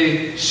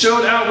 they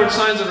showed outward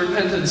signs of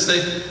repentance,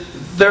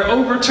 their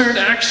overturned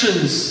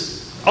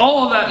actions,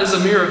 all of that is a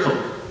miracle.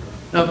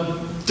 Now,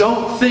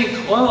 don't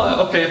think,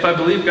 well, okay, if I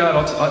believe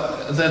God,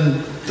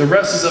 then the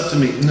rest is up to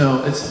me.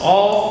 No, it's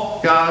all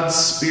God's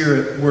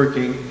Spirit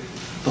working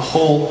the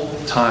whole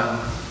time.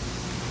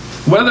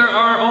 Whether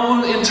our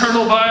own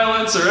internal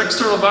violence or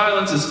external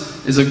violence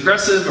is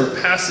aggressive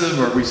or passive,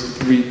 or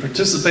we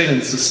participate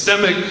in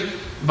systemic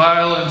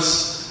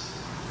violence,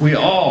 we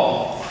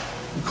all,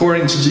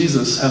 according to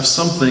Jesus, have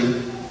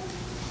something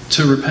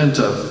to repent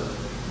of.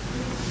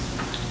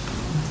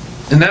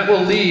 And that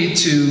will lead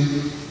to,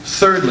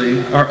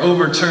 thirdly, our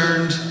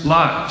overturned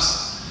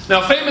lives.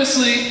 Now,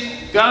 famously,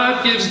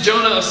 God gives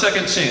Jonah a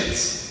second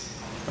chance.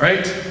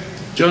 Right?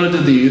 Jonah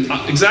did the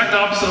exact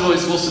opposite of what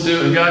he's supposed to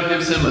do, and God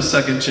gives him a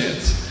second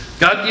chance.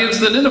 God gives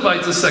the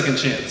Ninevites a second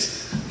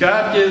chance.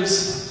 God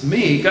gives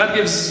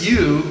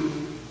you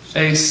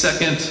a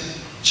second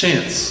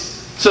chance.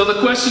 So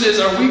the question is,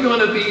 are we going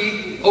to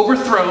be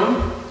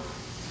overthrown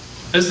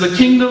as the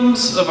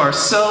kingdoms of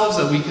ourselves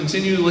that we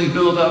continually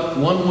build up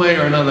one way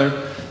or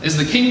another? Is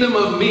the kingdom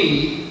of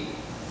me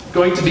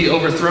going to be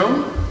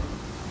overthrown?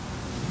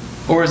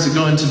 Or is it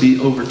going to be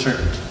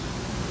overturned?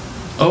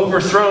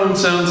 Overthrown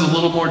sounds a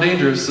little more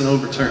dangerous than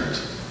overturned.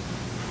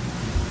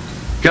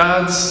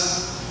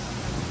 God's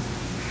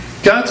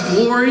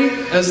glory,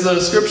 as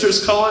the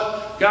scriptures call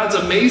it, God's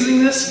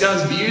amazingness,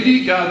 God's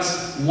beauty,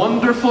 God's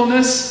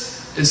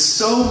wonderfulness is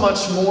so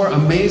much more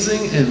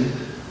amazing in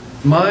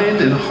mind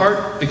and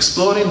heart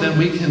exploding than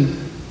we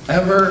can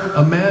ever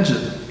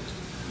imagine.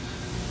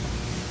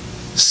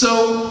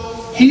 So,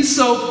 He's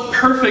so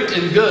perfect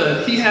and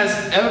good, He has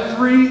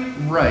every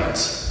right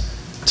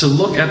to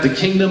look at the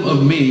kingdom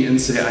of me and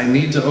say, I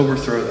need to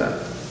overthrow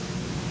that.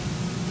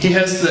 He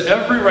has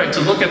every right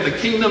to look at the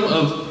kingdom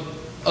of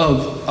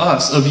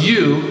us, of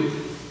you,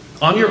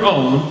 on your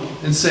own,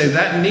 and say,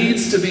 that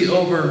needs to be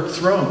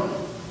overthrown.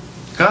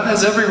 God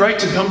has every right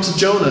to come to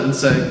Jonah and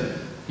say,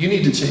 you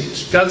need to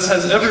change. God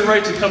has every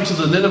right to come to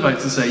the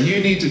Ninevites and say,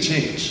 you need to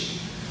change.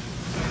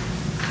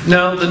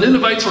 Now, the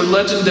Ninevites were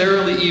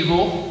legendarily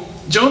evil.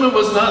 Jonah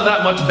was not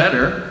that much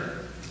better.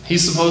 He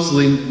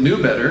supposedly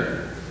knew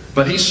better,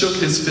 but he shook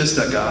his fist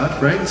at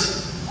God, right?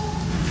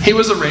 He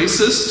was a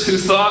racist who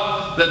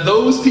thought that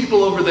those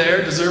people over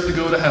there deserve to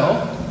go to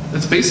hell.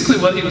 That's basically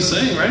what he was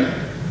saying, right?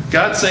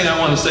 God's saying, I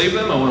want to save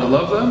them, I want to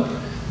love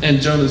them.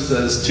 And Jonah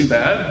says, too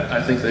bad,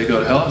 I think they go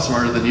to hell, I'm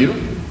smarter than you.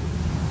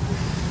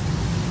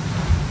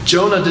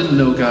 Jonah didn't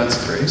know God's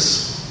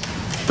grace,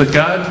 but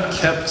God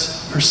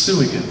kept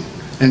pursuing him.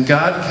 And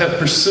God kept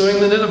pursuing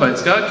the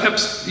Ninevites.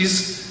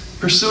 He's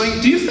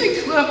pursuing. Do you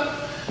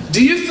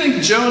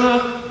think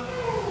Jonah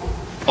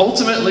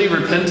ultimately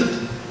repented?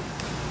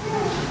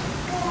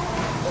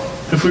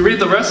 If we read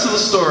the rest of the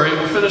story,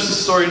 we'll finish the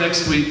story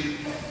next week.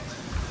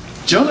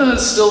 Jonah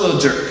is still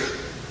a jerk.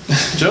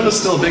 Jonah's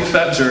still a big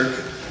fat jerk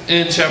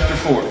in chapter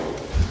 4.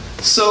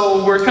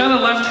 So we're kind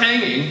of left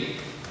hanging.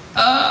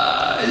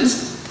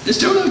 Is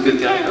Jonah a good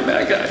guy or a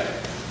bad guy?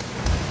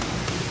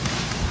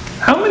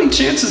 How many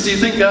chances do you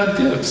think God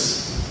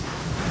gives?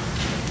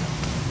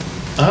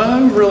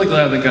 I'm really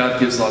glad that God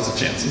gives lots of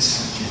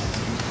chances.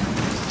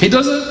 He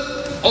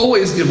doesn't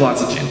always give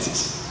lots of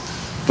chances,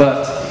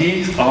 but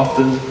He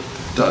often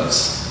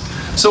does.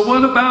 So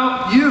what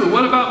about you?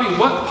 What about me?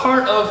 What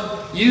part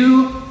of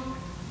you?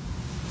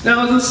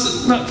 Now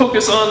let's not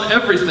focus on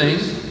everything,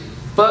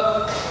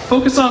 but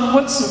focus on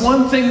what's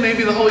one thing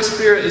maybe the Holy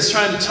Spirit is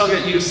trying to tug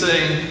at you,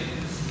 saying,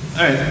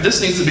 all right,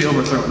 this needs to be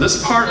overthrown.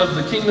 This part of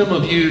the kingdom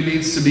of you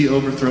needs to be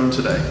overthrown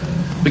today.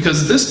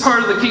 Because this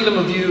part of the kingdom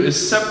of you is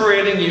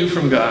separating you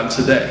from God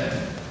today.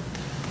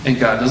 And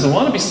God doesn't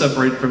want to be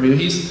separated from you.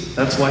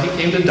 That's why He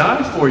came to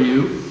die for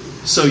you,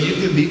 so you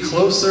can be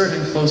closer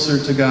and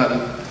closer to God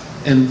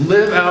and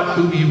live out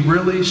who you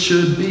really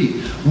should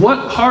be.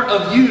 What part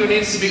of you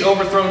needs to be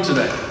overthrown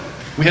today?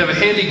 We have a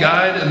handy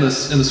guide in the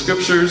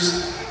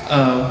scriptures.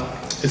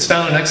 It's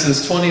found in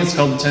Exodus 20. It's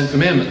called the 10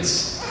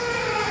 Commandments.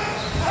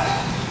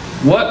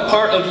 What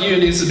part of you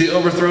needs to be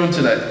overthrown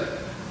today?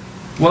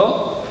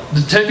 Well,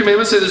 the 10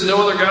 Commandments say there's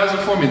no other gods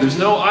before me. There's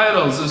no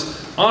idols.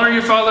 There's honor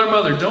your father and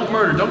mother. Don't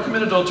murder. Don't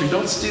commit adultery.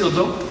 Don't steal.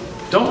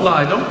 Don't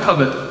lie. Don't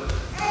covet.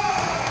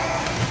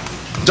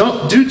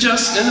 Don't do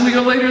justice. And then we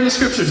go later in the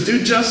scriptures.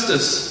 Do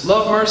justice.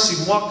 Love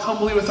mercy. Walk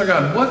humbly with our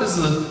God. What is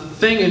the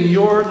thing in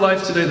your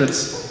life today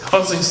that's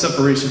causing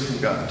separation from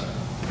God?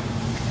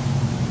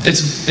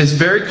 It's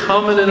very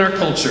common in our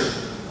culture.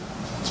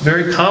 It's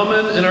very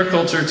common in our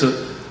culture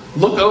to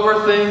look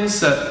over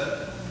things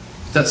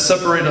that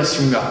separate us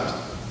from God.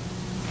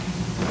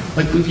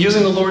 Like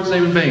using the Lord's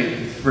name in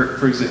vain,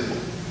 for example.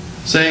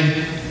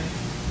 Saying,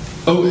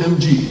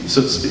 OMG,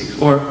 so to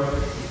speak. Or,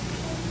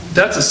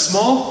 that's a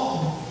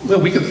small, well,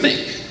 we can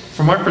think,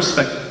 from our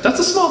perspective, that's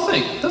a small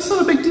thing. That's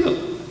not a big deal.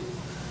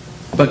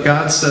 But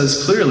God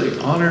says clearly,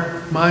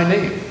 honor my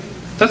name.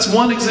 That's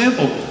one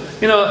example.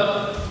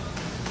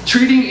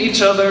 Treating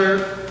each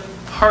other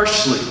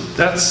harshly.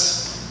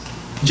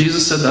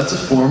 Jesus said that's a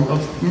form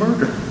of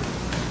murder.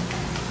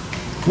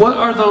 What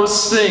are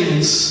those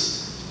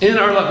things in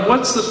our life?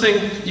 What's the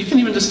thing? You can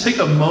even just take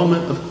a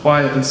moment of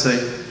quiet and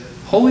say,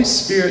 Holy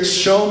Spirit,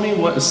 show me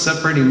what is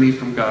separating me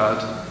from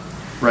God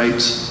right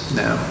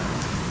now.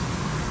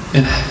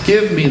 And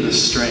give me the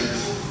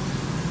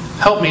strength.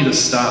 Help me to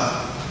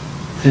stop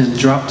and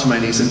drop to my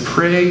knees and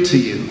pray to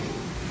you.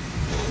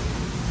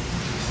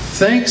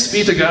 Thanks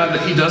be to God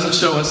that He doesn't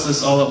show us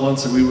this all at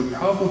once, or we would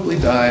probably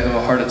die of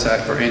a heart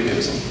attack or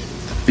aneurysm.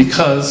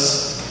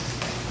 Because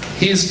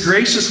He is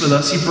gracious with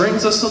us. He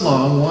brings us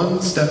along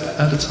one step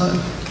at a time.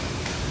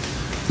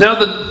 Now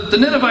the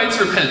Ninevites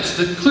repent.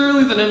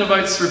 Clearly the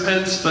Ninevites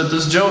repent, but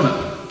does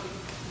Jonah?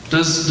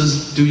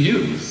 Do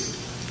you?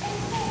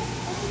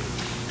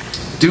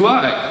 Do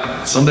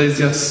I? Some days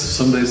yes,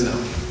 some days no.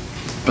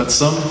 But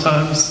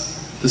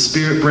sometimes the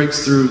Spirit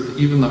breaks through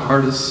even the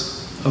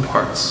hardest of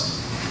hearts.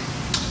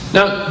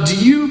 Now,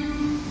 do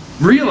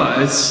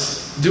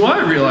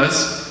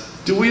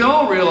we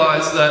all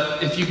realize that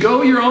if you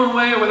go your own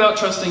way without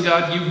trusting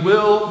God, you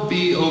will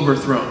be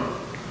overthrown?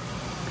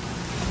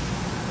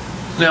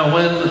 Now,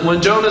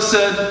 when Jonah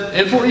said,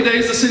 in 40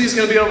 days the city's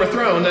going to be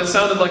overthrown, that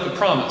sounded like a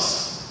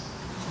promise.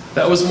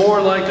 That was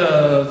more like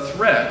a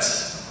threat.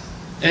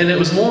 And it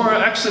was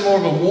actually more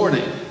of a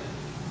warning.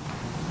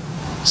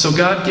 So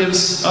God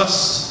gives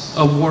us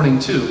a warning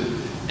too.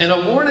 And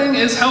a warning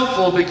is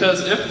helpful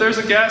because if there's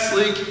a gas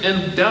leak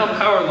and down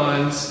power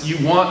lines,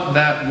 you want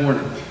that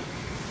warning.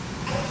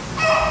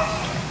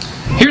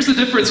 Here's the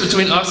difference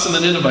between us and the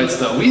Ninevites,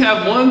 though. We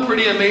have one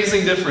pretty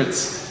amazing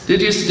difference.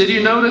 Did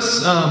you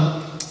notice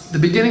the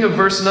beginning of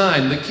verse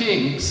 9? The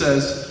king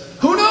says,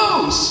 who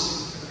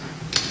knows?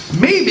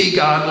 Maybe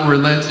God will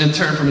relent and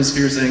turn from His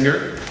fierce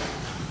anger.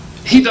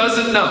 He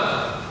doesn't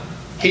know.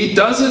 He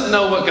doesn't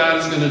know what God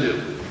is going to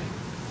do.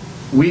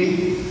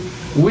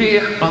 We,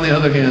 on the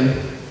other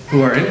hand,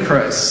 who are in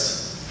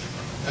Christ,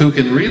 who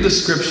can read the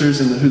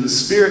scriptures and who the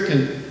Spirit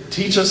can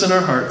teach us in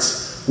our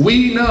hearts,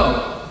 we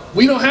know.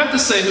 We don't have to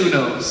say who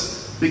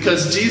knows,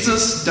 because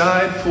Jesus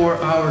died for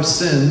our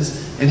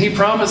sins, and He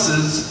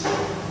promises,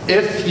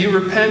 if you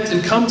repent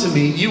and come to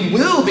me, you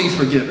will be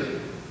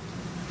forgiven.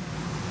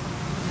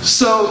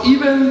 So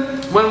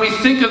even when we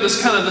think of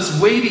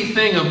this weighty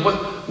thing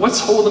of what's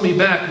holding me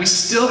back, we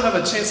still have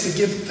a chance to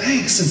give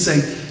thanks and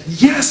say,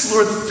 yes,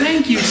 Lord,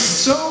 thank you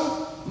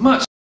so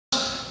much.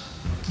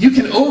 You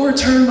can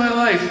overturn my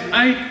life.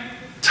 I'm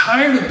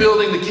tired of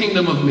building the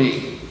kingdom of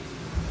me.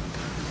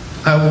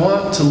 I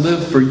want to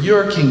live for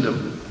your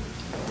kingdom.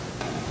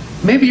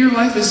 Maybe your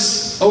life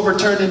is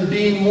overturned and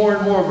being more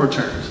and more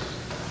overturned.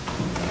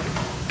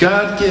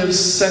 God gives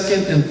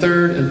second and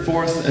third and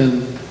fourth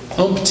and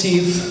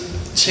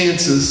umpteenth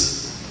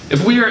chances.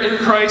 If we are in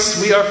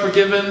Christ, we are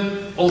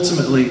forgiven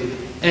ultimately.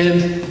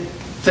 And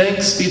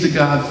thanks be to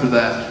God for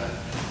that.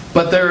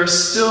 But there are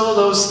still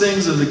those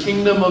things of the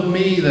kingdom of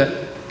me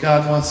that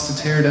God wants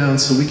to tear down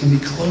so we can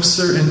be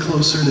closer and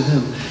closer to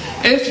Him.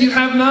 If you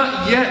have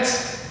not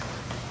yet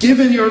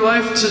given your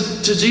life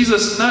to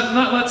Jesus,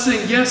 not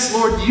saying, yes,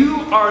 Lord, you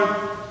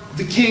are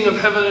the King of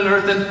heaven and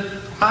earth,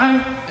 and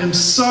I am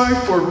sorry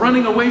for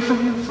running away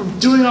from you, from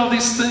doing all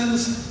these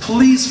things.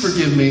 Please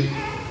forgive me.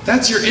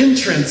 That's your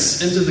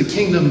entrance into the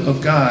kingdom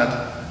of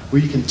God,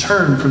 where you can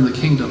turn from the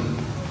kingdom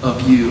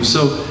of you.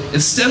 So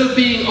instead of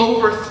being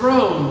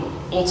overthrown,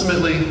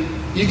 ultimately,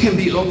 you can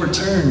be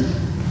overturned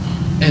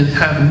and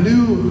have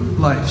new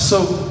life.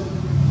 So,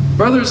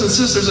 brothers and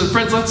sisters and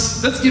friends,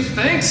 let's give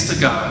thanks to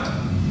God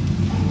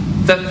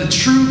that the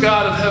true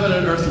God of heaven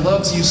and earth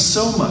loves you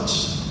so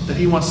much that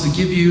He wants to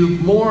give you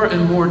more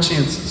and more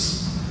chances.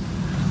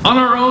 On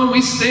our own,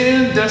 we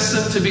stand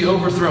destined to be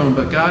overthrown,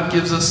 but God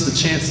gives us the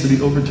chance to be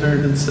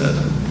overturned instead.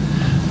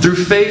 Through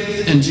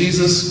faith in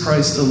Jesus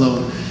Christ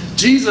alone.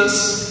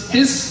 Jesus,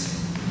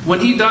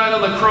 when He died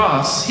on the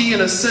cross, He,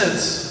 in a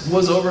sense,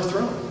 was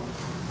overthrown.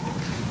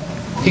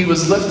 He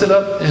was lifted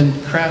up and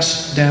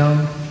crashed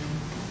down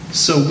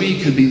so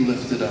we could be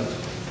lifted up.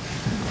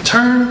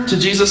 Turn to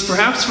Jesus,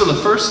 perhaps for the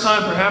first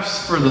time,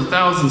 perhaps for the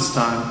 1000th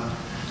time,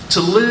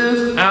 to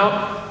live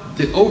out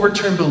the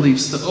overturned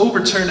beliefs, the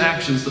overturned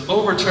actions, the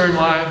overturned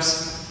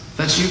lives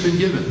that you've been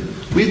given.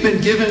 We've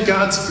been given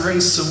God's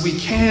grace so we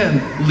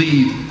can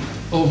lead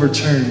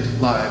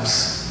overturned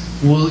lives.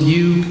 Will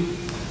you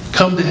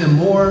come to Him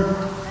more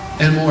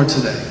and more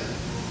today?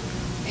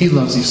 He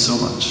loves you so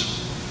much.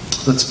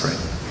 Let's pray.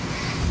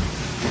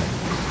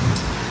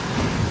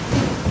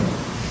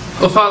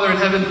 Oh, Father in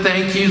heaven,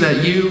 thank you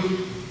that you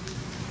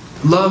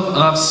love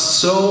us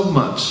so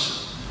much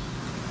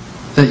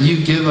that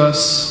you give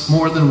us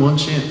more than one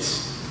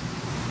chance.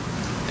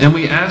 And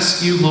we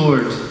ask you,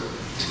 Lord,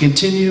 to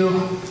continue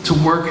to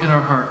work in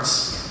our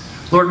hearts.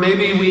 Lord,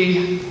 maybe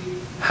we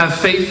have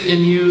faith in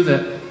you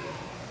that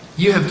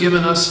you have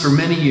given us for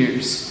many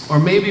years. Or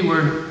maybe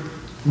we're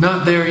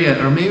not there yet.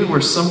 Or maybe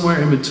we're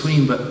somewhere in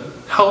between. But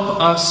help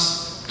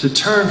us to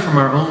turn from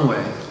our own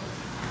way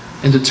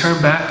and to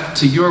turn back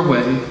to your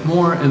way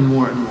more and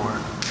more and more.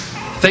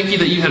 Thank you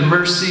that you had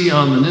mercy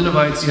on the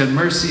Ninevites, you had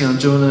mercy on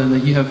Jonah, and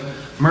that you have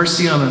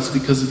mercy on us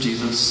because of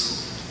Jesus.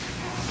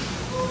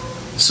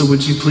 So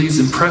would you please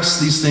impress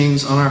these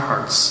things on our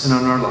hearts and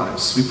on our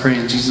lives? We pray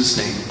in Jesus'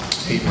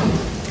 name. Amen.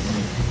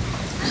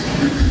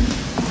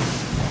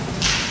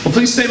 Well,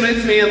 please stay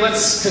with me and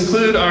let's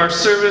conclude our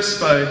service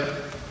by,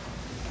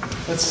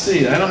 let's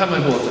see, I don't have my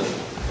bulletin.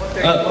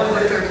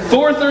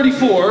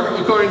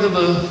 434, according to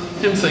the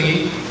hymn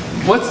thingy.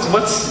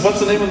 What's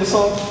the name of the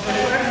song?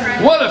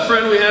 What a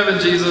friend we have in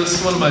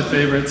Jesus. One of my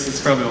favorites. That's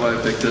probably why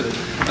I picked it.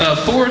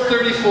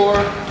 434.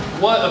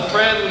 What a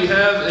friend we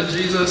have in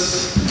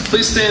Jesus.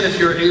 Please stand if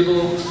you're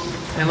able,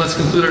 and let's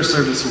conclude our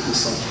service with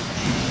this song.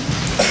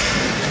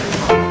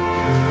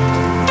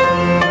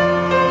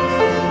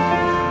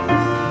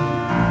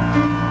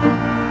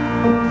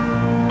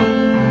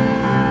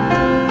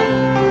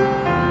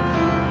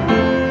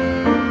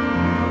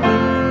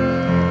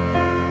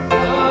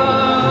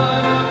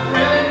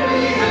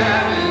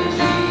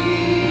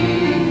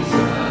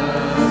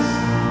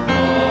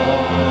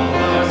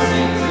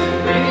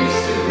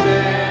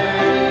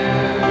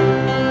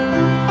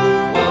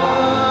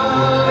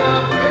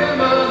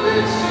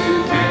 Privilege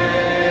to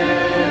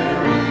carry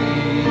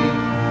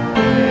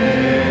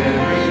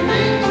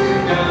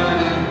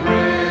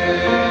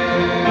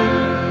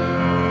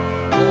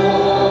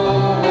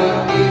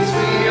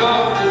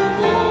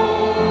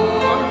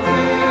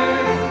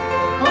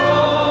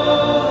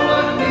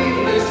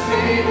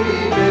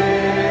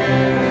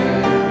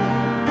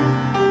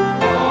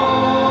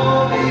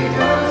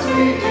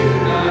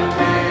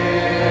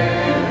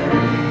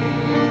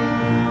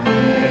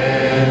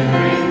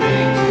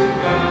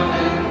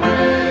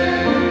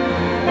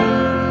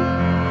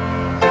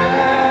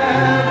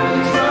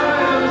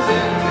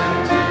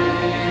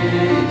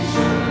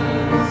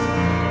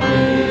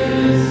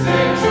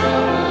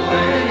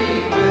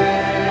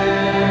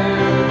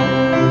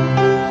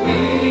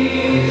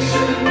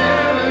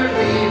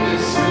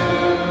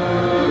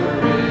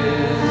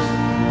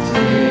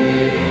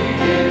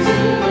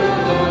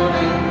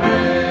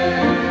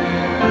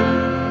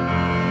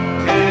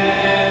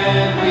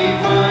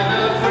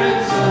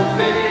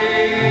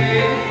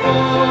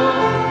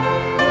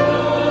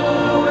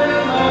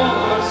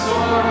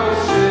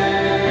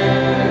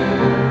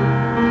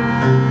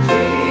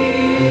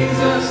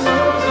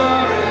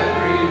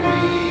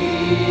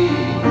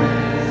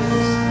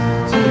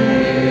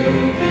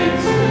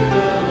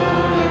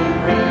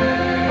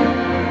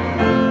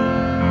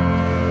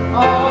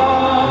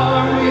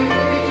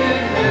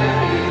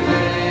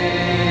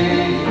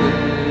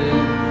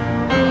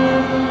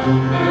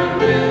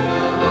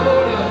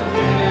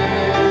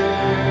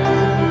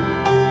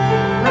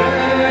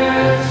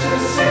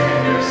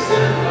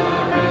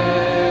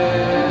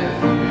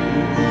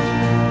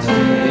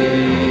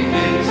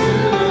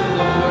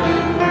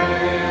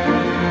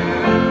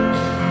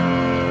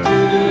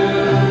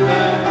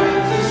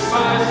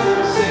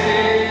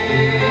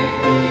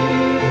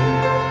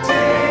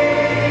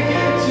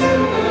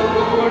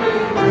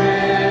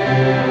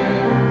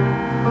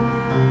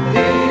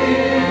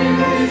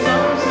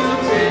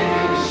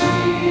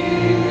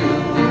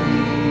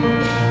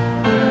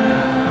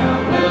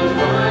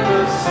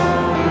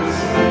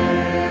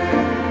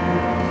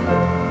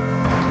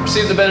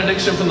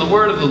benediction from the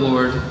word of the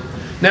Lord.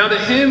 Now to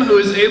him who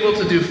is able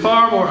to do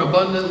far more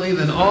abundantly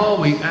than all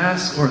we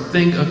ask or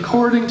think,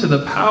 according to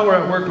the power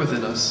at work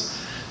within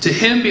us, to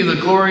him be the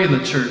glory in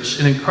the church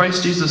and in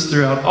Christ Jesus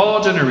throughout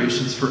all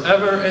generations,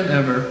 forever and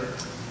ever.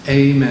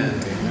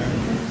 Amen.